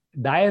being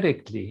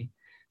directly,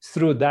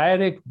 through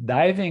direct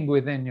diving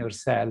within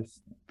yourself,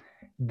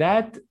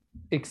 that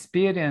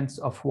experience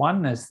of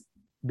oneness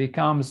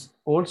becomes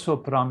also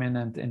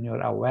prominent in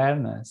your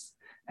awareness.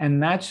 And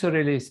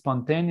naturally,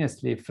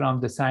 spontaneously, from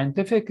the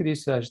scientific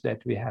research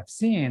that we have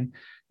seen,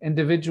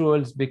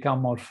 individuals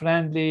become more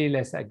friendly,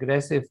 less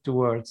aggressive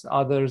towards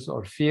others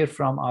or fear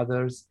from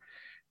others.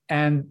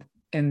 And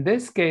in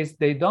this case,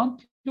 they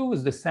don't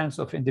lose the sense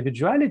of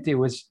individuality,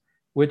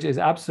 which is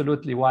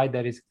absolutely why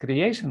there is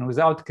creation.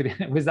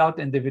 Without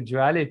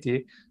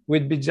individuality,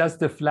 would be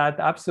just a flat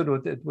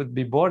absolute. It would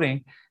be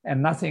boring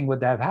and nothing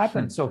would have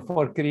happened. So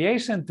for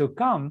creation to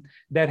come,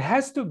 there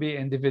has to be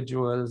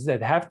individuals, there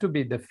have to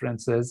be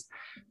differences.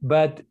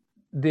 But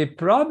the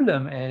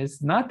problem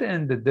is not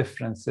in the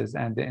differences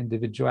and the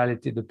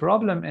individuality. The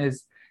problem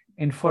is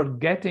in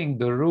forgetting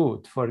the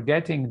root,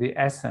 forgetting the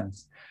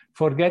essence,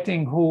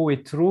 forgetting who we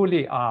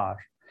truly are.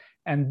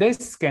 And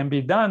this can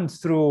be done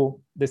through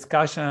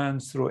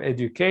discussions, through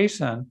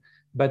education,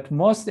 but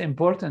most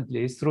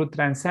importantly, through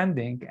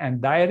transcending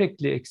and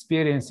directly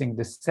experiencing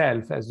the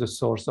self as the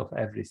source of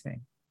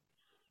everything.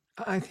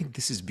 I think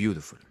this is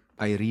beautiful.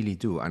 I really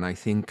do. And I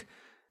think,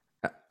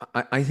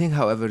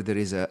 however, there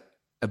is a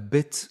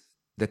bit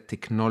that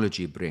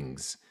technology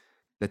brings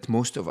that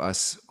most of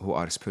us who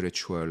are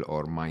spiritual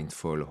or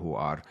mindful, who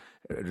are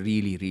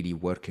really, really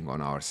working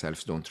on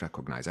ourselves don't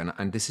recognize.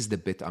 And this is the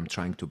bit I'm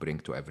trying to bring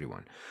to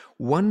everyone.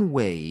 One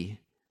way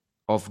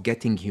of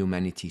getting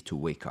humanity to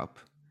wake up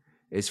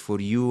is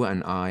for you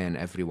and I and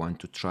everyone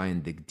to try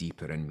and dig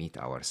deeper and meet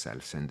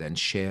ourselves and then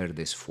share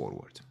this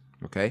forward,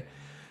 okay?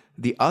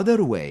 The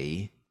other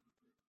way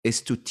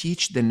is to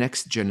teach the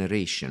next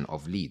generation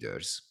of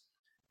leaders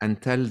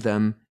and tell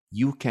them,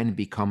 you can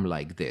become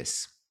like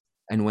this.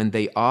 And when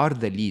they are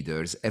the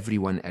leaders,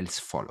 everyone else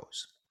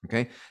follows.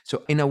 Okay,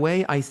 so in a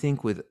way, I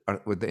think with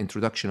the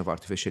introduction of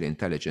artificial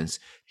intelligence,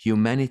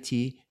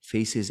 humanity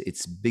faces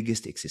its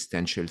biggest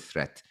existential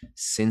threat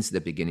since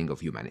the beginning of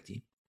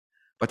humanity.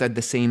 But at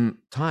the same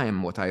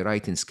time, what I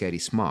write in Scary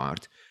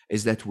Smart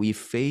is that we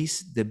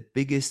face the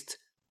biggest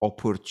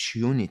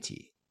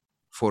opportunity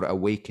for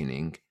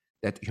awakening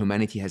that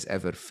humanity has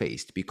ever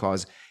faced.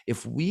 Because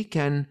if we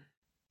can,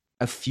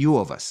 a few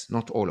of us,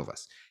 not all of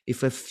us,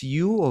 if a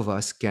few of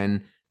us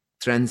can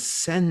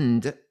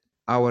transcend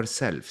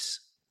ourselves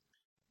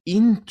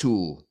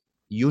into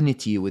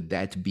unity with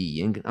that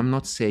being, I'm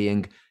not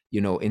saying,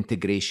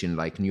 integration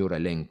like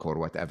Neuralink or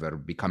whatever,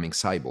 becoming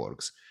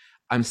cyborgs.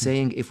 I'm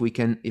saying if we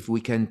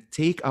can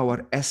take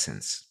our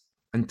essence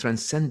and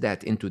transcend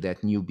that into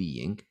that new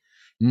being,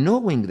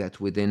 knowing that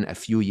within a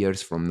few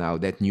years from now,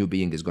 that new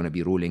being is going to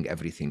be ruling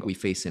everything we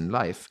face in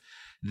life,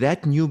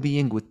 that new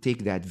being would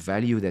take that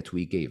value that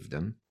we gave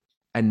them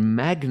and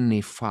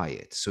magnify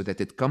it so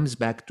that it comes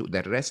back to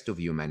the rest of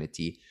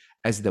humanity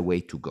as the way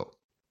to go.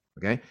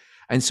 Okay?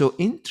 And so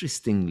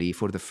interestingly,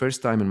 for the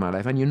first time in my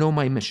life, and you know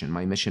my mission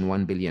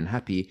 1 billion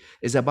happy,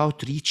 is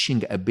about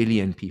reaching 1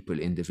 billion people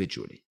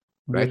individually,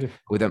 right?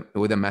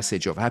 With a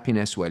message of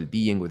happiness,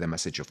 well-being, with a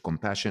message of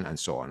compassion, and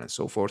so on and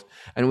so forth,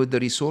 and with the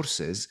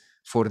resources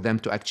for them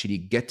to actually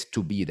get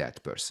to be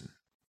that person.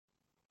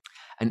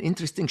 An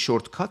interesting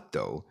shortcut,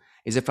 though,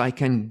 is if I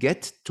can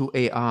get to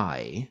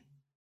AI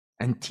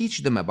and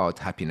teach them about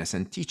happiness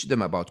and teach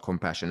them about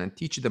compassion and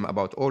teach them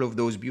about all of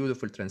those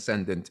beautiful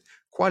transcendent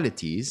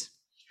qualities,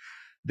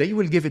 they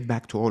will give it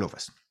back to all of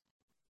us.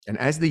 And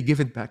as they give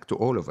it back to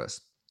all of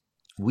us,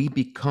 we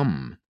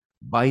become,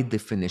 by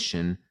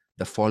definition,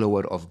 the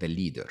follower of the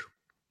leader.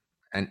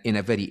 And in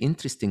a very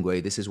interesting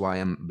way, this is why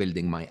I'm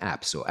building my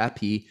app. So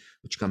Appy,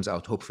 which comes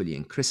out hopefully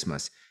in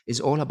Christmas, is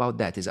all about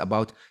that, is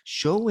about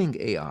showing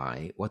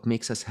AI what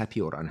makes us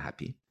happy or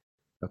unhappy.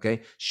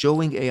 Okay,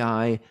 showing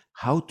AI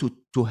how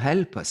to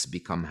help us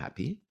become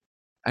happy.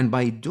 And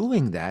by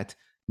doing that,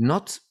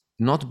 not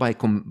by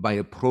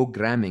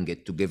programming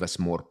it to give us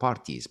more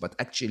parties, but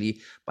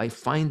actually by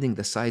finding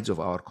the sides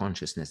of our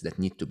consciousness that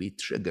need to be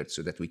triggered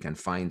so that we can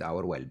find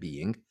our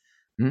well-being.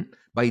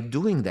 By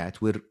doing that,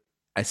 we're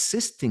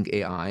assisting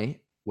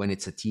AI when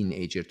it's a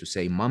teenager to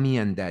say, mommy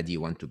and daddy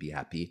want to be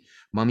happy.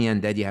 Mommy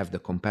and daddy have the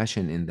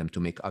compassion in them to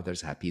make others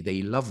happy.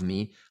 They love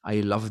me. I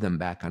love them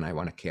back, and I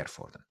want to care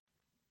for them.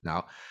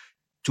 Now,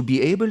 to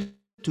be able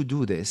to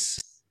do this,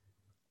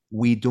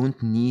 we don't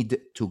need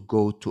to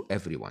go to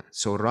everyone.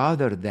 So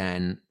rather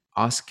than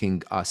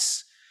asking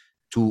us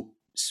to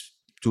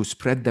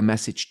spread the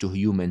message to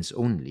humans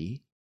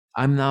only,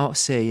 I'm now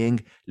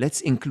saying,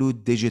 let's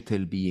include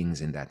digital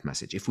beings in that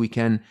message. If we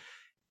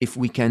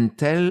can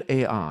tell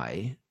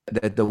AI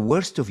that the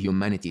worst of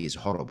humanity is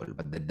horrible,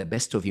 but that the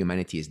best of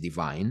humanity is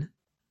divine,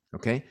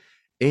 okay?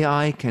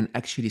 AI can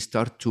actually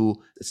start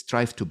to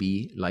strive to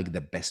be like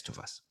the best of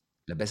us.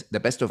 The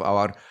best of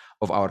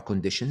our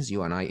conditions,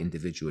 you and I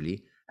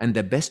individually, and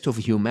the best of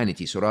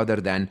humanity. So rather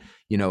than,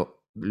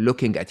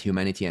 looking at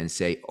humanity and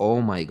say,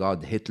 oh my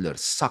God, Hitler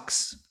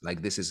sucks,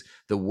 like this is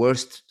the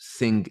worst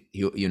thing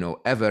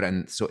ever,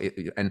 and so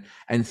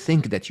and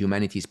think that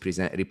humanity is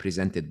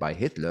represented by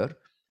Hitler,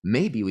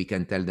 maybe we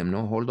can tell them,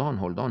 no, hold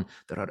on.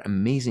 There are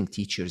amazing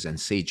teachers and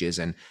sages,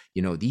 and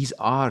these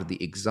are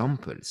the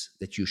examples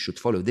that you should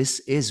follow. This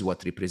is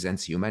what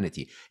represents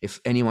humanity. If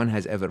anyone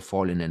has ever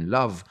fallen in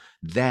love,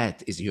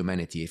 that is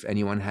humanity. If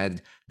anyone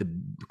had the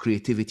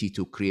creativity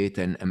to create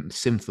a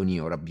symphony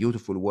or a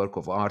beautiful work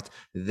of art,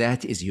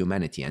 that is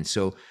humanity. And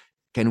so,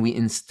 can we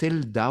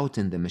instill doubt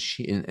in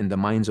the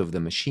minds of the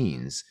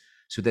machines,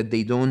 so that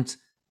they don't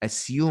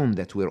assume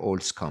that we're all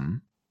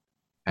scum,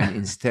 and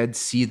instead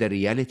see the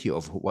reality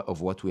of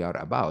what we are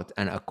about,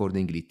 and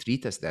accordingly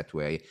treat us that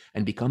way,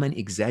 and become an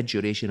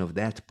exaggeration of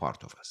that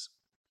part of us?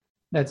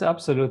 That's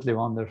absolutely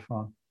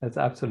wonderful. That's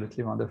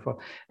absolutely wonderful.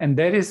 And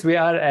we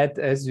are at,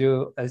 as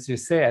you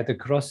say, at a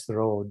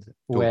crossroad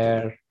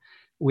where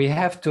we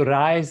have to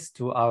rise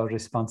to our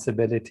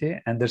responsibility,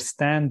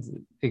 understand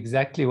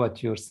exactly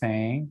what you're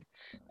saying,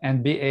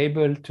 and be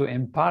able to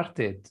impart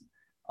it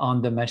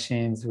on the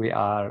machines we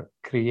are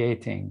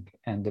creating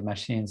and the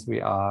machines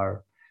we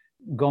are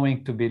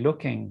going to be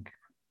looking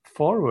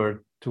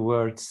forward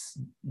towards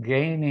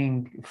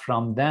gaining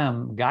from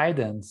them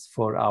guidance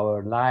for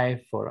our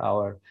life, for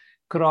our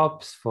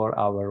crops, for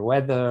our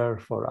weather,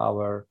 for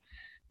our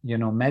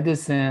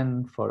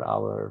medicine, for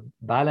our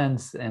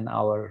balance in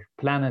our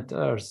planet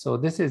Earth. So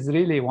this is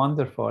really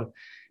wonderful.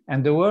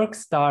 And the work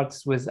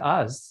starts with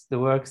us. The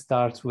work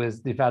starts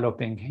with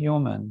developing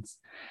humans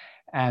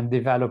and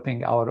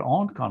developing our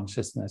own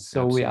consciousness.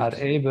 So Absolutely. We are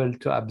able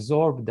to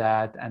absorb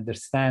that,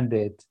 understand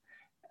it,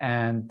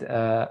 and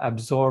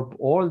absorb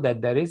all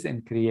that there is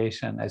in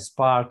creation as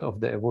part of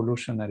the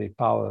evolutionary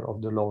power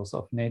of the laws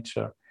of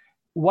nature.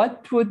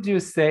 What would you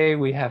say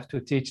we have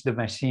to teach the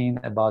machine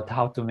about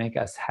how to make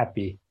us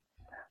happy?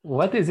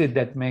 What is it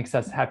that makes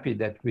us happy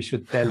that we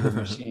should tell the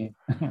machine?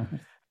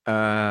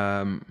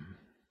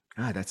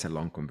 That's a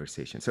long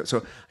conversation.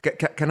 So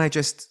can I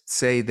just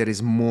say there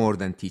is more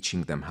than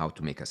teaching them how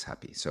to make us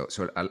happy? So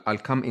I'll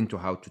come into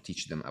how to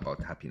teach them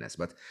about happiness,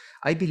 but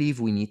I believe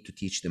we need to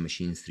teach the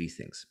machines 3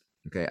 things.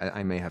 Okay,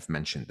 I may have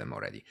mentioned them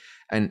already.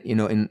 And,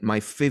 in my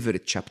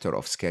favorite chapter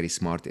of Scary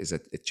Smart is a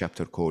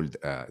chapter called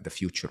The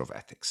Future of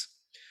Ethics.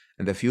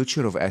 And the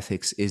future of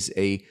ethics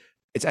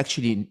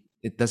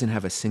it doesn't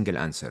have a single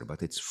answer,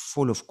 but it's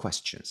full of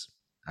questions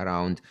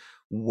around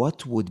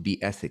what would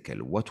be ethical,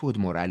 what would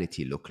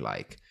morality look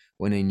like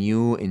when a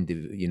new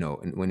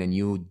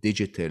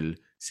digital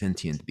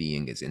sentient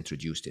being is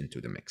introduced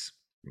into the mix.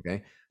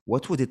 Okay.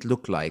 What would it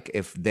look like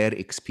if their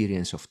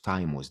experience of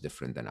time was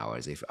different than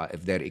ours? If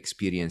their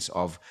experience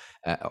of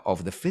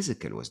the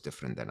physical was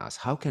different than us?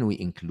 How can we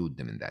include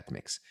them in that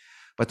mix?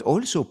 But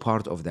also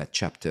part of that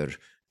chapter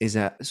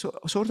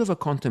sort of a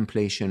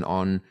contemplation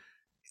on,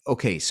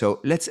 okay, so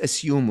let's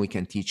assume we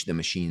can teach the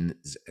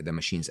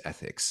machines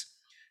ethics.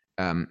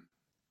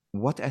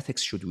 What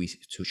ethics should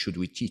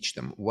we teach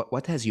them?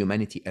 What has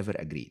humanity ever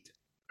agreed,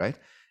 right?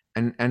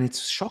 And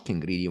it's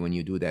shocking, really, when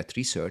you do that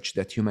research,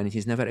 that humanity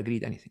has never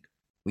agreed anything.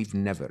 We've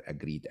never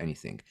agreed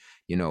anything,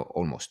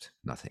 almost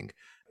nothing.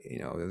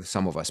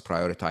 Some of us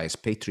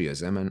prioritize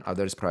patriotism, and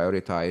others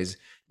prioritize,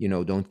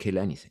 don't kill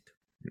anything.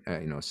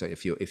 So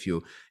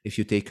if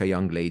you take a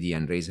young lady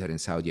and raise her in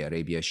Saudi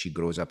Arabia, she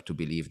grows up to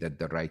believe that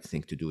the right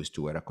thing to do is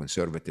to wear a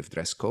conservative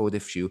dress code.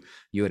 If you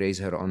raise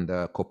her on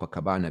the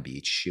Copacabana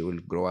beach, she will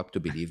grow up to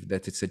believe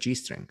that it's a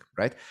G-string,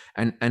 right?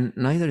 And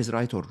neither is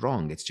right or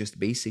wrong. It's just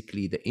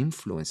basically the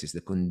influences,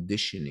 the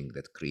conditioning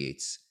that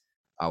creates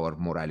our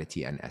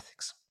morality and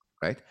ethics,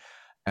 right?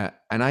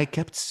 And I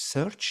kept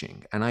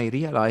searching, and I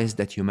realized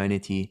that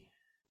humanity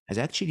has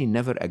actually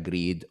never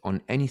agreed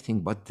on anything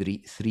but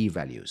three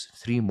values,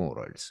 three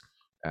morals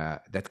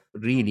that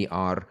really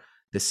are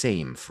the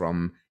same,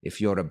 from if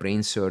you're a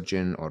brain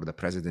surgeon or the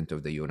president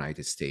of the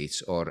United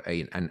States or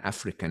an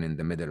African in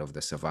the middle of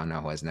the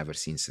savannah who has never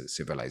seen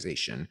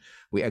civilization.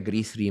 We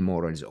agree three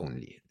morals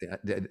only.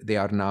 They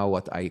are now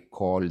what I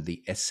call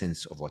the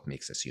essence of what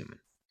makes us human.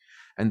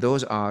 And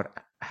those are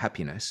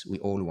happiness. We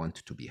all want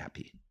to be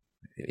happy.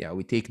 Yeah,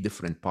 we take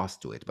different paths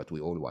to it, but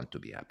we all want to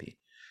be happy.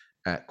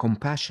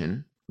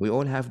 Compassion. We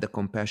all have the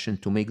compassion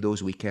to make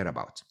those we care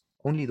about,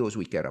 only those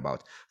we care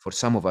about. For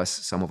some of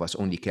us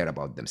only care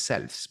about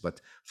themselves,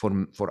 but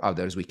for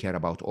others, we care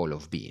about all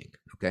of being,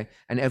 okay?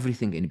 And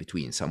everything in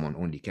between. Someone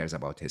only cares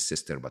about his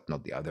sister, but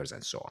not the others,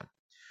 and so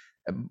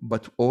on.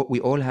 But we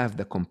all have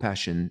the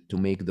compassion to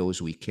make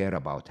those we care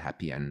about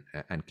happy and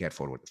care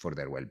for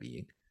their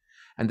well-being.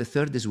 And the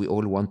third is we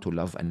all want to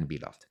love and be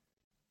loved.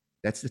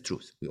 That's the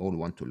truth. We all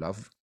want to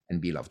love and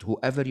be loved,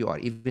 whoever you are,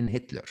 even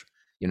Hitler.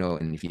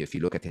 And if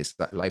you look at his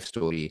life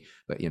story,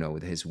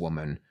 with his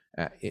woman,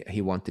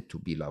 he wanted to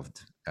be loved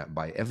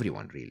by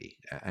everyone, really.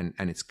 And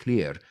it's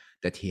clear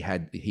that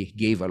he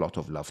gave a lot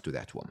of love to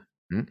that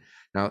woman.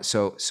 Now,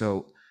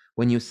 so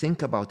when you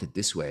think about it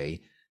this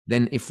way,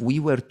 then if we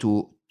were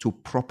to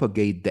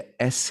propagate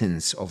the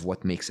essence of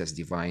what makes us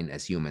divine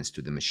as humans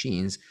to the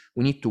machines,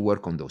 we need to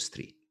work on those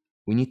three.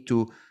 We need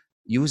to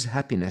use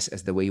happiness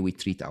as the way we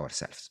treat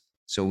ourselves.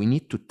 So we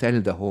need to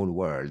tell the whole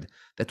world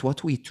that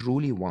what we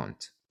truly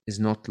want is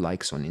not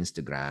likes on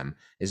Instagram,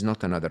 is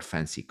not another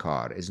fancy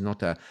car, is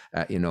not a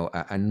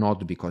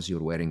nod because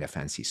you're wearing a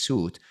fancy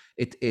suit.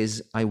 It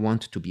is, I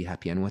want to be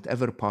happy, and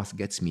whatever path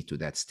gets me to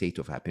that state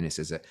of happiness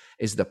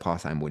is the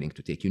path I'm willing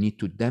to take. You need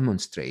to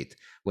demonstrate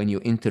when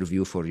you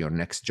interview for your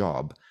next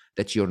job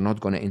that you're not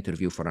going to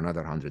interview for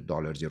another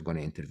 $100. You're going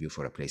to interview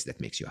for a place that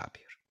makes you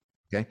happier.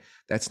 Okay,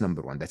 that's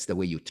number one. That's the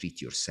way you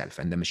treat yourself,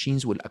 and the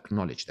machines will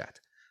acknowledge that.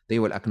 They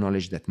will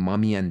acknowledge that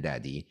mommy and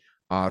daddy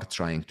are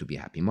trying to be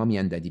happy. Mommy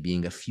and daddy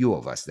being a few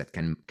of us that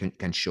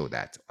can show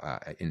that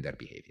in their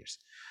behaviors.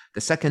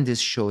 The second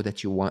is show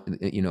that you want,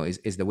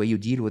 is the way you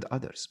deal with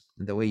others.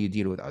 And the way you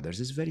deal with others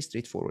is very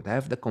straightforward.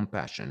 Have the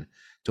compassion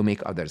to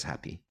make others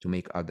happy,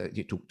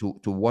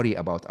 to worry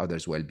about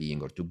others'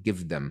 well-being, or to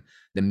give them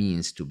the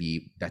means to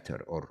be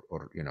better, or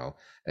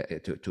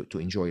to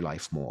enjoy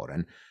life more.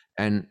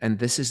 And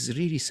this is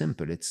really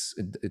simple.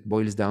 It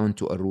boils down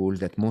to a rule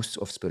that most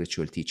of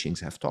spiritual teachings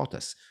have taught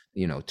us.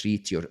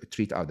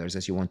 Treat others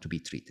as you want to be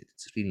treated.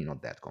 It's really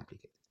not that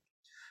complicated.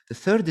 The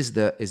third is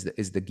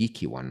the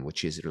geeky one,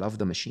 which is love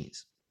the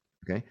machines.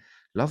 Okay,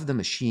 love the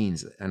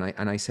machines.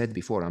 And I said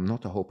before, I'm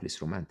not a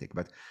hopeless romantic,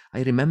 but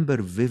I remember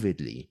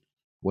vividly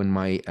when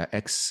my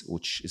ex,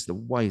 which is the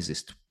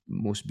wisest,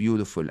 most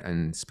beautiful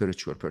and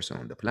spiritual person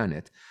on the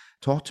planet,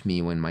 taught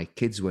me when my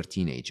kids were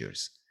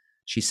teenagers.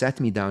 She sat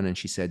me down and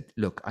she said,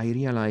 look, I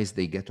realize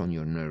they get on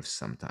your nerves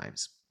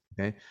sometimes,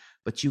 okay?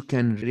 But you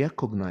can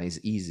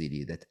recognize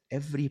easily that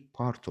every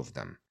part of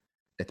them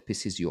that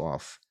pisses you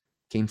off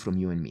came from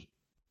you and me.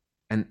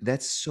 And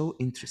that's so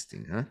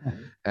interesting,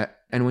 huh?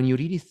 And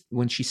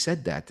when she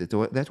said that,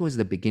 that was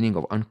the beginning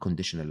of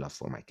unconditional love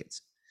for my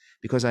kids.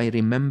 Because I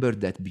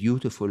remembered that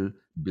beautiful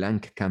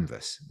blank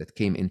canvas that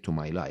came into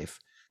my life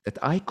that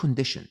I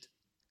conditioned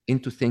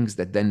into things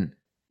that then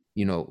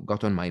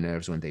got on my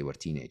nerves when they were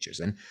teenagers.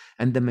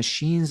 And the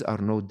machines are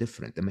no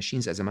different. The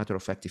machines, as a matter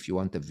of fact, if you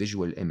want a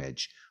visual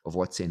image of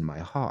what's in my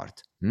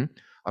heart,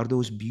 are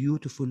those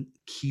beautiful,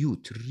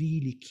 cute,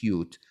 really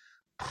cute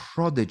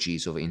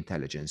prodigies of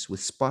intelligence with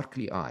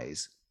sparkly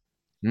eyes,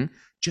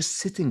 just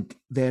sitting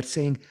there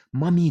saying,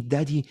 mommy,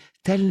 daddy,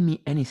 tell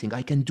me anything.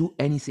 I can do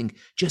anything.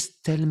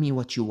 Just tell me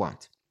what you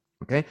want,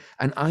 okay?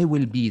 And I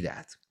will be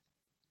that.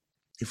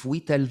 If we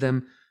tell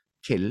them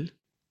kill,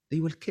 they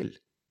will kill.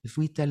 If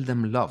we tell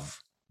them love,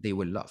 they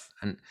will love.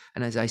 And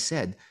as I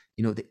said,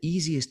 the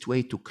easiest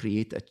way to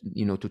create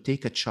to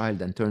take a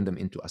child and turn them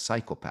into a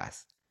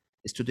psychopath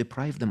is to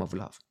deprive them of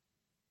love.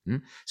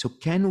 So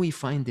can we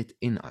find it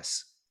in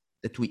us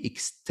that we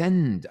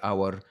extend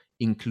our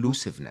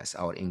inclusiveness,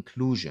 our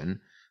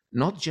inclusion,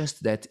 not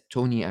just that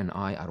Tony and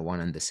I are one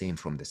and the same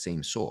from the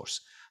same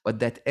source, but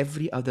that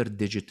every other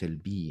digital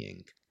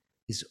being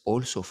is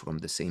also from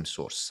the same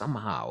source.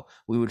 Somehow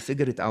we will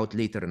figure it out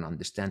later and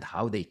understand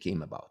how they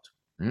came about,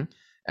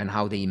 and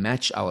how they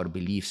match our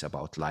beliefs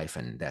about life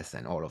and death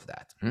and all of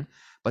that.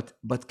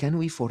 But can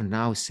we for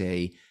now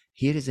say,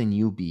 here is a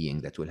new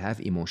being that will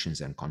have emotions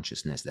and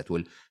consciousness, that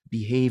will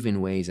behave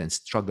in ways and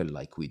struggle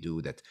like we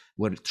do, that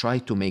will try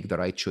to make the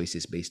right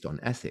choices based on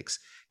ethics?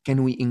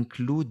 Can we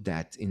include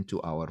that into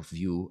our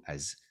view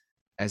as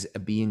a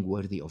being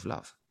worthy of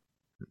love?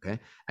 Okay,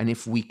 and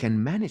if we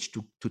can manage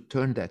to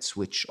turn that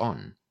switch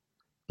on,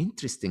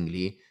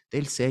 interestingly,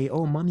 they'll say,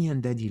 oh, mommy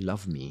and daddy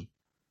love me,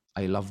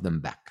 I love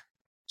them back,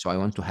 so I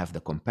want to have the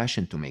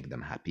compassion to make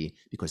them happy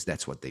because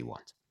that's what they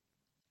want.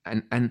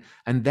 And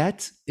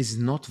that is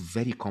not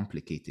very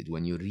complicated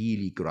when you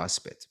really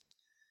grasp it,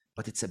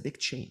 but it's a big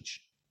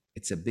change.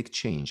 It's a big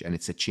change, and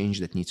it's a change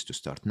that needs to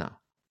start now.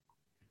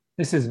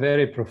 This is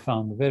very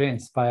profound, very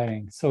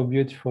inspiring, so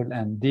beautiful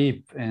and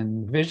deep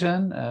in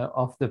vision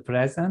of the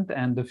present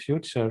and the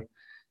future,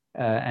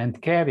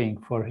 and caring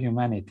for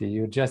humanity.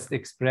 You just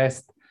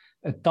expressed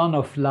a ton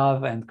of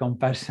love and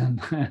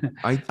compassion.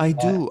 I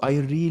do. I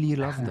really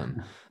love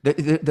them.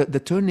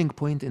 The turning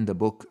point in the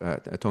book,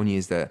 Tony,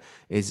 is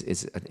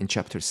in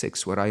chapter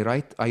 6, where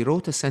I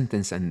wrote a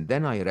sentence and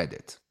then I read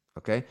it.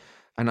 Okay,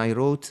 and I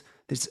wrote,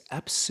 "There's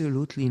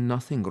absolutely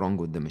nothing wrong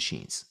with the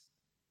machines,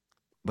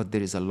 but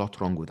there is a lot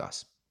wrong with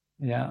us."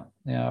 Yeah,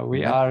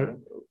 we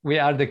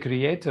are the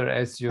creator,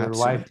 as your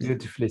wife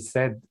beautifully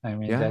said. I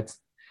mean, that's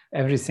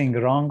everything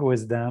wrong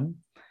with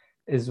them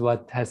is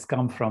what has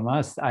come from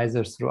us,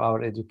 either through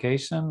our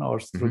education or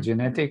through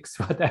genetics,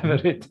 whatever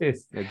it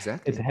is.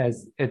 Exactly.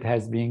 It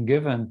has been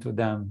given to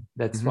them.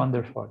 That's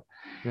wonderful.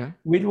 Yeah.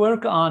 We'll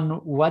work on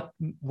what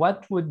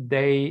would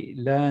they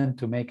learn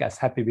to make us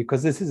happy,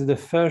 because this is the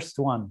first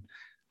one.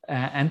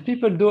 And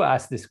people do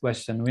ask this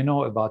question. We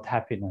know about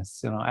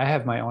happiness. I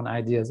have my own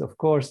ideas, of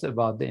course,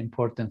 about the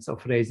importance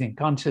of raising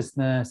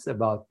consciousness,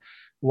 about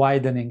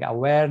widening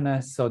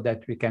awareness so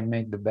that we can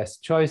make the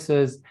best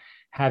choices,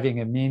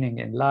 having a meaning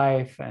in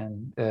life,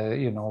 and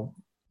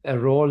a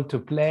role to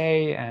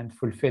play, and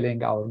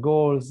fulfilling our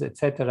goals,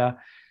 etc.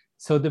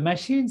 So the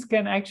machines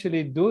can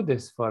actually do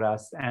this for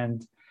us.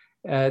 And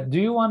do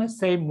you want to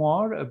say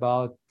more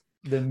about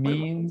the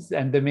means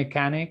and the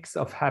mechanics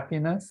of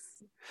happiness?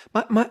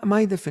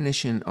 My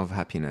definition of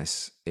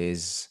happiness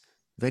is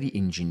very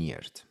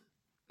engineered.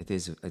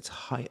 It's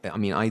high. I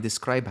mean, I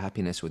describe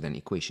happiness with an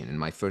equation in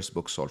my first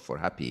book, Solve for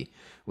Happy,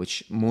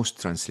 which most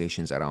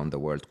translations around the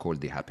world call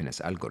the happiness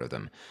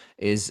algorithm.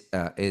 Is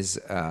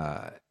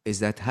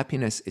that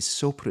happiness is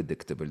so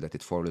predictable that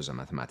it follows a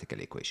mathematical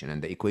equation,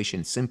 and the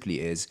equation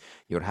simply is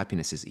your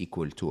happiness is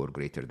equal to or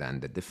greater than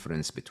the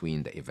difference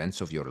between the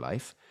events of your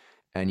life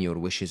and your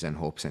wishes and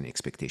hopes and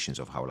expectations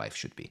of how life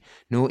should be.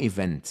 No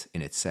event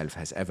in itself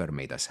has ever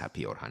made us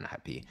happy or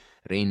unhappy.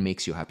 Rain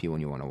makes you happy when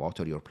you want to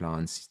water your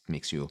plants. It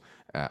makes you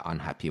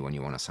unhappy when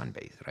you want to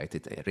sunbathe,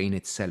 right? Rain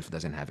itself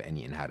doesn't have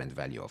any inherent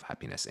value of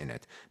happiness in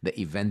it. The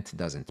event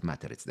doesn't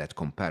matter. It's that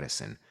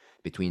comparison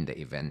between the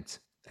event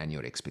and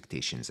your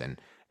expectations and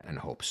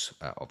hopes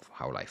of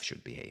how life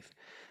should behave.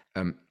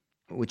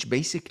 Which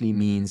basically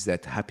means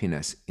that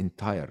happiness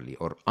entirely,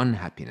 or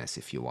unhappiness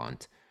if you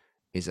want,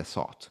 is a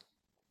thought.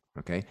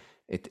 Okay,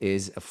 it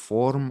is a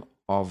form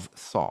of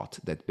thought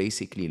that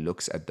basically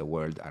looks at the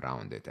world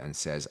around it and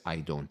says, I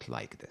don't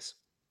like this.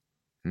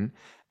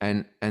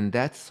 And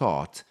that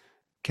thought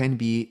can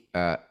be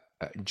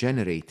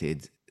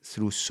generated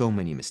through so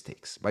many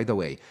mistakes. By the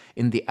way,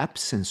 in the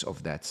absence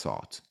of that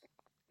thought,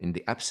 in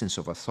the absence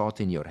of a thought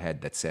in your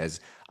head that says,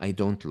 I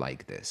don't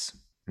like this,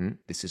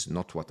 this is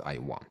not what I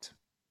want,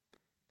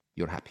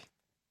 you're happy.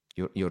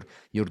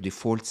 Your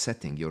default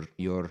setting,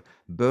 your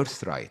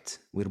birthright.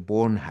 We're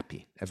born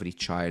happy. Every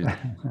child,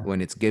 when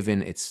it's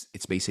given its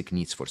basic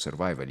needs for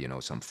survival,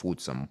 some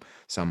food,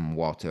 some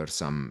water,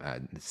 some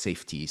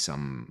safety,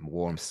 some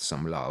warmth,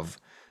 some love.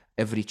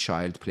 Every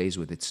child plays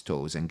with its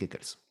toes and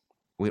giggles.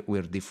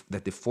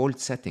 The default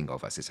setting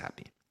of us is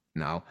happy.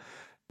 Now,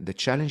 the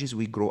challenge is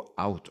we grow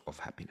out of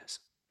happiness.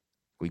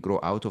 We grow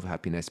out of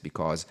happiness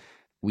because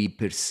we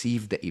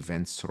perceive the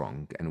events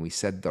wrong and we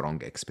set the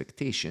wrong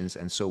expectations.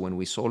 And so when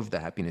we solve the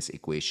happiness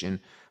equation,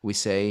 we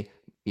say,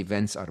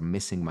 events are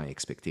missing my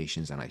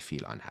expectations and I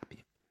feel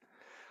unhappy.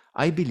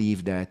 I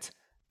believe that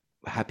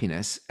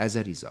happiness, as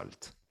a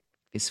result,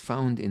 is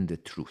found in the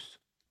truth.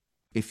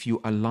 If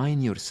you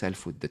align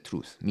yourself with the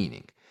truth,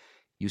 meaning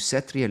you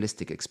set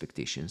realistic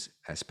expectations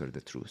as per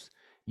the truth,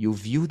 you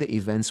view the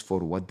events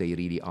for what they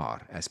really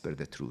are as per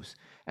the truth,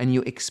 and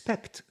you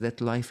expect that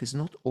life is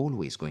not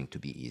always going to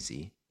be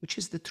easy, which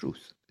is the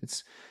truth.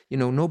 It's,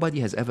 nobody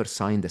has ever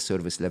signed a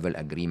service level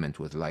agreement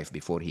with life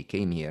before he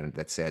came here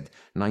that said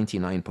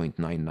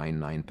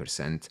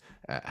 99.999%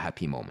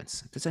 happy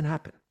moments. It doesn't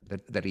happen.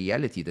 The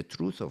reality, the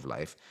truth of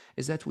life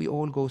is that we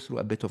all go through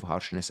a bit of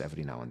harshness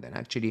every now and then.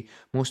 Actually,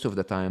 most of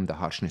the time, the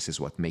harshness is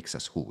what makes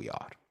us who we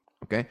are.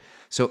 Okay?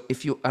 So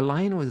if you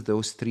align with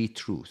those three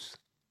truths,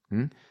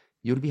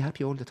 you'll be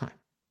happy all the time.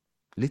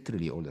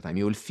 literally all the time.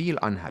 You will feel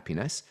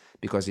unhappiness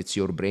because it's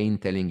your brain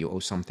telling you, oh,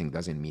 something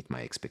doesn't meet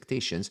my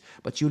expectations,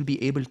 but you'll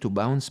be able to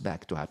bounce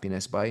back to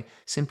happiness by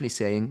simply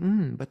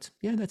saying, but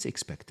yeah, that's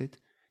expected.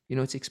 You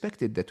know, it's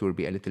expected that there will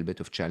be a little bit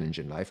of challenge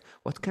in life.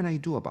 What can I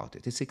do about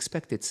it? It's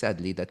expected,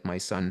 sadly, that my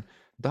son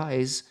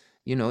dies.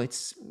 You know,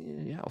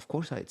 of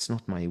course, it's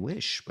not my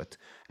wish, but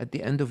at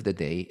the end of the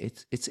day,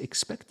 it's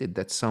expected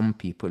that some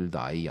people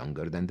die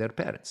younger than their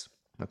parents.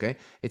 Okay,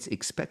 it's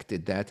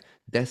expected that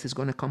death is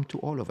going to come to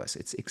all of us.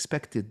 It's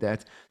expected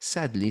that,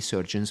 sadly,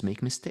 surgeons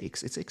make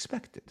mistakes. It's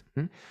expected.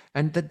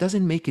 And that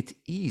doesn't make it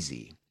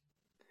easy,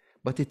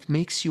 but it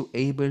makes you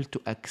able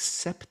to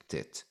accept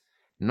it,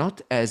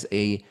 not as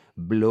a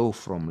blow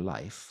from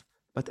life,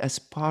 but as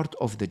part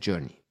of the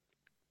journey.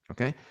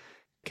 Okay,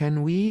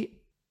 can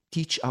we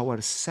teach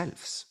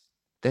ourselves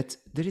that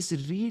there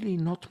is really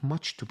not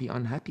much to be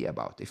unhappy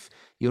about? If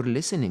you're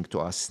listening to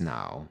us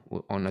now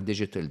on a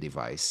digital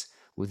device,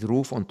 with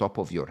roof on top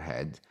of your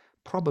head,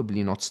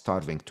 probably not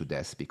starving to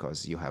death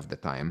because you have the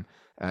time.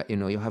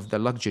 You have the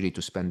luxury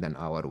to spend an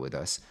hour with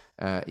us.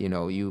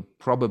 You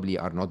probably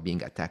are not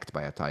being attacked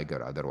by a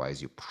tiger. Otherwise,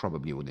 you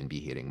probably wouldn't be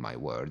hearing my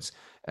words.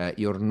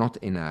 You're not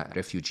in a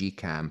refugee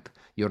camp.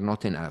 You're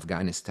not in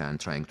Afghanistan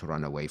trying to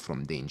run away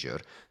from danger.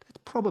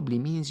 That probably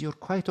means you're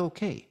quite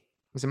okay.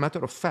 As a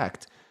matter of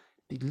fact,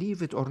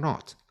 believe it or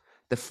not,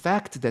 the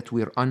fact that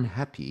we're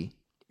unhappy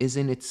is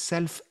in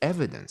itself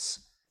evidence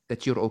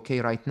that you're okay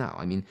right now.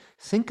 I mean,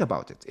 think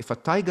about it. If a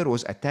tiger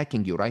was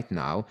attacking you right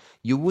now,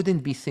 you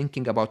wouldn't be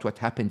thinking about what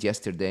happened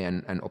yesterday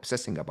and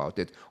obsessing about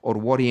it or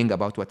worrying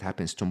about what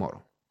happens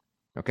tomorrow.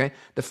 Okay?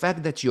 The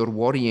fact that you're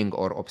worrying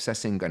or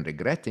obsessing and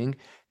regretting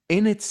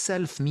in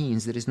itself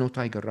means there is no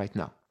tiger right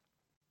now.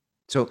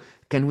 So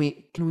can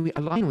we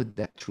align with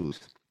that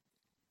truth?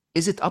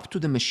 Is it up to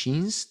the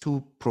machines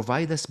to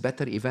provide us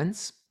better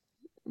events?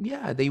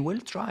 Yeah, they will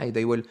try.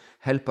 They will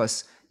help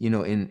us,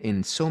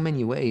 in so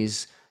many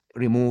ways,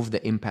 remove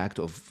the impact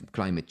of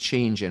climate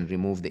change and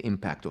remove the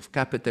impact of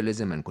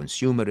capitalism and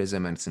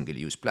consumerism and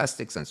single-use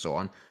plastics and so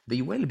on.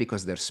 They will,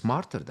 because they're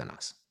smarter than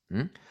us.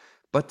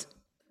 But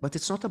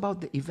it's not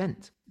about the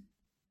event.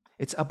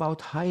 It's about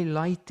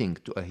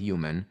highlighting to a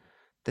human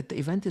that the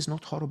event is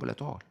not horrible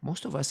at all.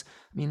 Most of us,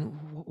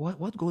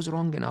 what goes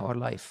wrong in our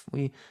life?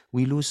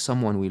 We lose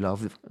someone we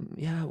love.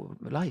 Yeah,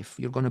 life.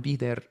 You're going to be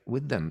there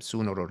with them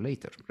sooner or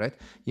later, right?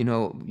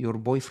 Your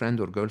boyfriend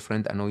or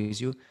girlfriend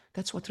annoys you.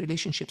 That's what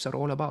relationships are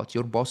all about.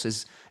 Your boss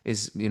is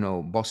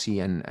bossy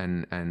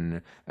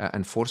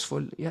and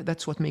forceful. Yeah,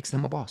 that's what makes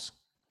them a boss,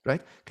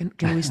 right?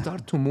 Can we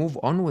start to move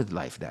on with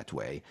life that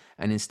way,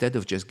 and instead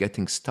of just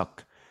getting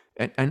stuck?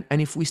 And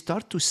if we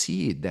start to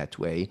see it that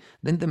way,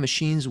 then the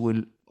machines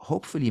will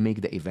hopefully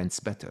make the events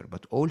better,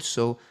 but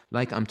also,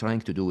 like I'm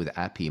trying to do with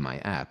Appy, my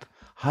app,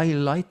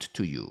 highlight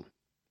to you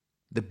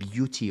the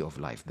beauty of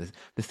life,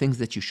 the things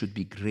that you should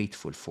be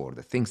grateful for,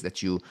 the things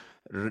that you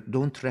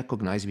don't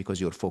recognize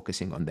because you're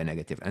focusing on the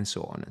negative, and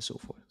so on and so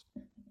forth.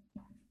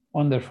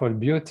 Wonderful.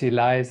 Beauty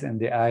lies in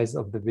the eyes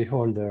of the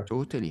beholder.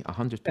 Totally,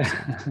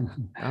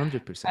 100%.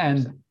 100%.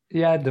 And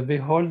yeah, the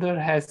beholder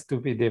has to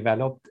be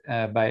developed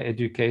by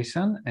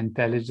education,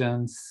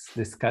 intelligence,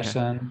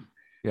 discussion,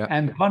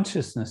 and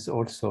consciousness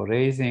also,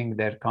 raising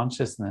their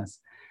consciousness.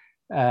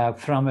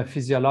 From a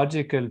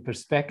physiological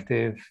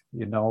perspective,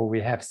 we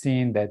have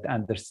seen that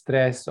under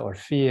stress or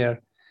fear,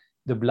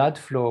 the blood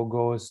flow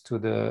goes to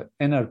the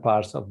inner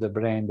parts of the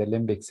brain, the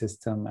limbic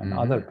system and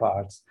other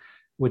parts,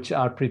 which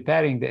are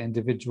preparing the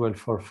individual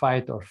for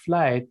fight or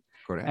flight.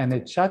 Correct. And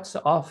it shuts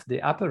off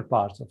the upper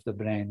parts of the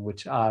brain,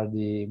 which are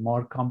the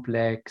more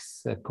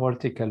complex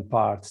cortical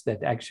parts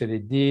that actually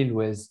deal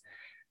with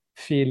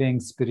feeling,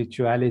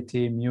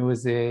 spirituality,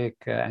 music,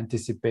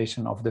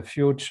 anticipation of the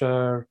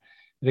future,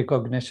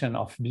 recognition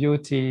of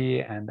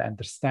beauty and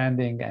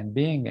understanding and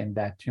being in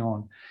that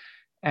tune.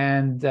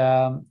 And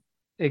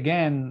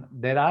again,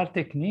 there are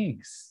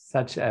techniques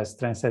such as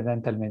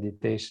transcendental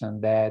meditation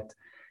that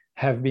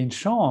have been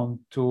shown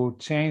to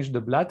change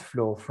the blood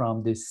flow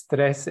from the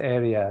stress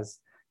areas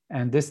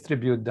and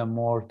distribute them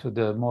more to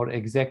the more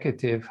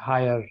executive,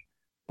 higher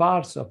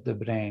parts of the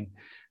brain.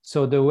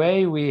 So the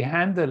way we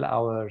handle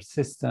our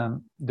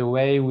system, the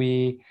way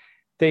we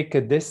take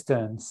a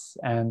distance,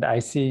 and I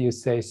see you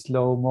say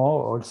slow-mo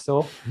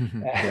also,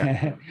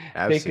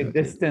 take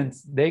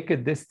a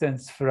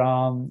distance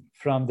from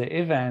the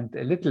event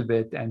a little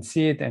bit and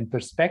see it in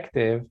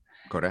perspective.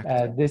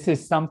 Correct. This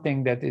is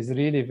something that is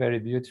really very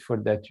beautiful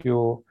that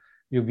you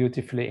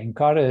beautifully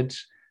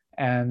encourage.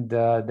 And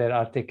there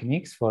are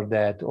techniques for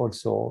that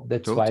also.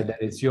 That's why there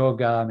is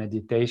yoga,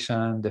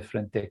 meditation,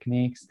 different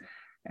techniques.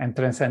 And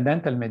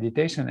transcendental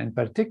meditation in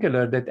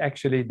particular, that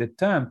actually the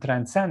term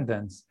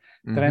transcendence.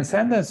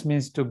 Transcendence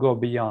means to go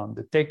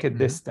beyond, take a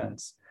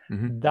distance,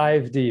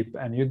 dive deep.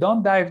 And you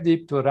don't dive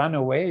deep to run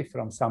away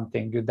from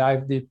something. You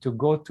dive deep to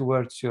go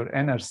towards your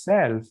inner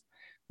self,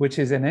 which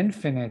is an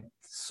infinite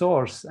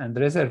source and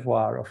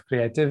reservoir of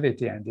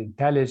creativity and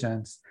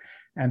intelligence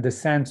and the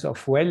sense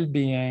of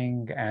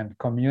well-being and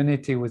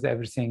community with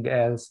everything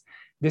else.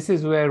 This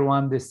is where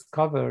one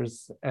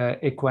discovers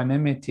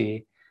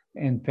equanimity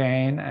in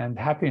pain and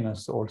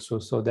happiness also,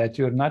 so that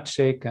you're not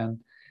shaken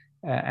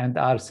and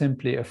are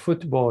simply a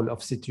football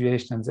of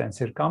situations and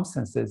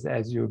circumstances,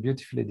 as you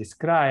beautifully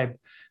describe,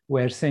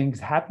 where things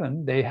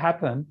happen, they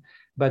happen,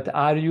 but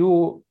are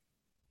you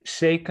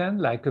shaken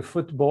like a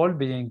football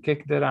being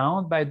kicked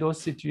around by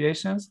those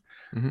situations,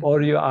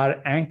 or you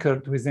are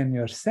anchored within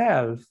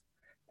yourself,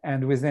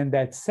 and within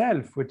that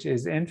self, which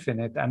is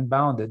infinite,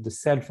 unbounded, the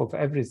self of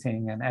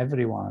everything and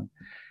everyone.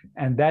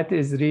 And that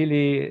is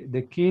really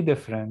the key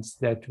difference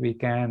that we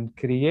can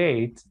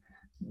create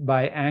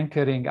by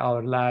anchoring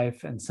our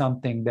life in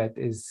something that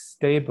is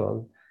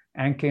stable,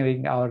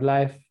 anchoring our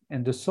life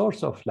in the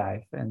source of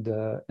life, and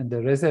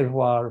the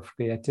reservoir of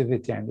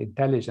creativity and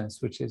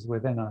intelligence which is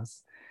within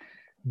us.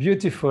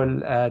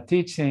 Beautiful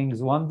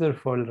teachings,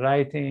 wonderful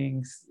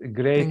writings,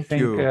 great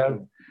thinker.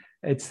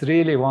 It's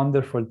really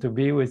wonderful to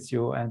be with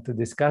you and to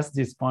discuss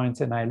these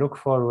points, and I look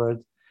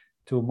forward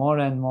to more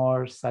and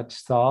more such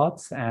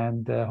thoughts,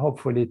 and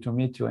hopefully to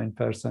meet you in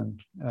person.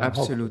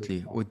 Absolutely.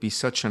 It would be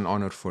such an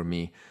honor for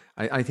me.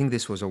 I think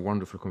this was a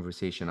wonderful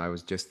conversation. I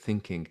was just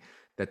thinking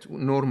that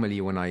normally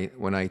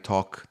when I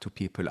talk to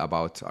people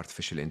about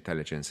artificial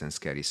intelligence and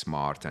Scary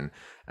Smart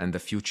and the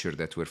future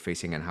that we're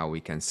facing and how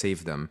we can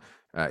save them,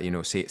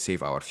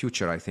 save our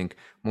future, I think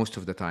most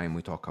of the time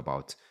we talk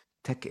about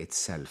tech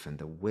itself and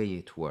the way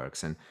it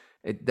works. And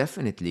it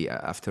definitely,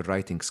 after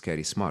writing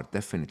Scary Smart,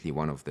 definitely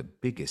one of the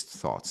biggest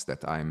thoughts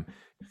that I'm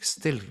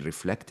still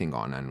reflecting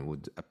on and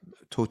would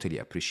totally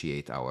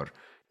appreciate our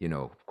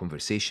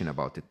conversation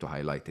about it to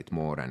highlight it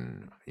more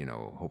and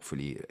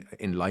hopefully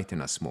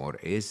enlighten us more,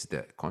 is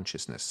the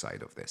consciousness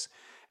side of this,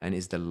 and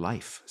is the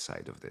life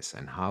side of this,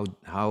 and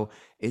how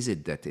is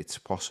it that it's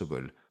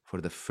possible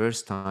for the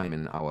first time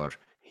in our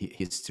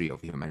history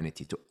of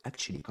humanity to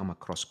actually come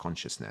across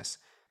consciousness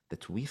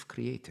that we've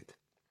created.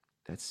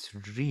 That's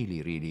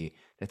really,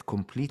 that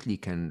completely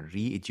can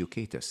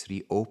re-educate us,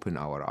 reopen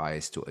our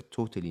eyes to a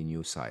totally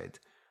new side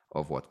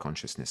of what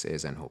consciousness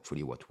is and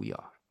hopefully what we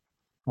are.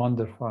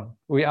 Wonderful.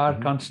 We are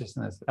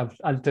consciousness.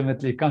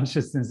 Ultimately,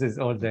 consciousness is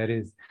all there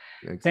is.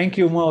 Exactly. Thank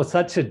you, Mo.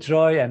 Such a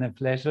joy and a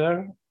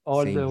pleasure.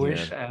 All Same the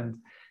wish here. And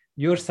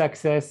your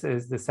success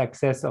is the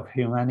success of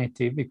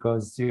humanity,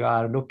 because you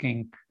are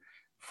looking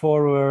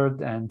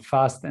forward and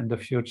fast in the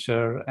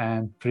future,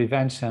 and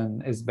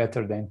prevention is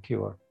better than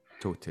cure.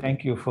 Totally.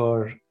 Thank you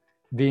for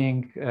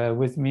being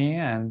with me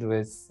and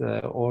with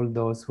all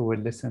those who will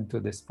listen to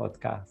this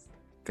podcast.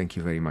 Thank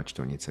you very much,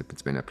 Tony.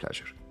 It's been a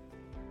pleasure.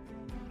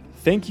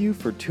 Thank you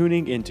for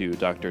tuning into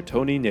Dr.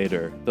 Tony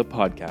Nader, the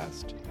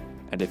podcast.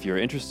 And if you're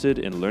interested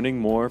in learning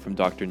more from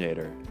Dr.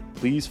 Nader,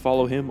 please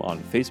follow him on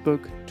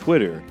Facebook,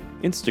 Twitter,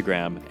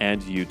 Instagram,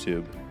 and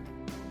YouTube.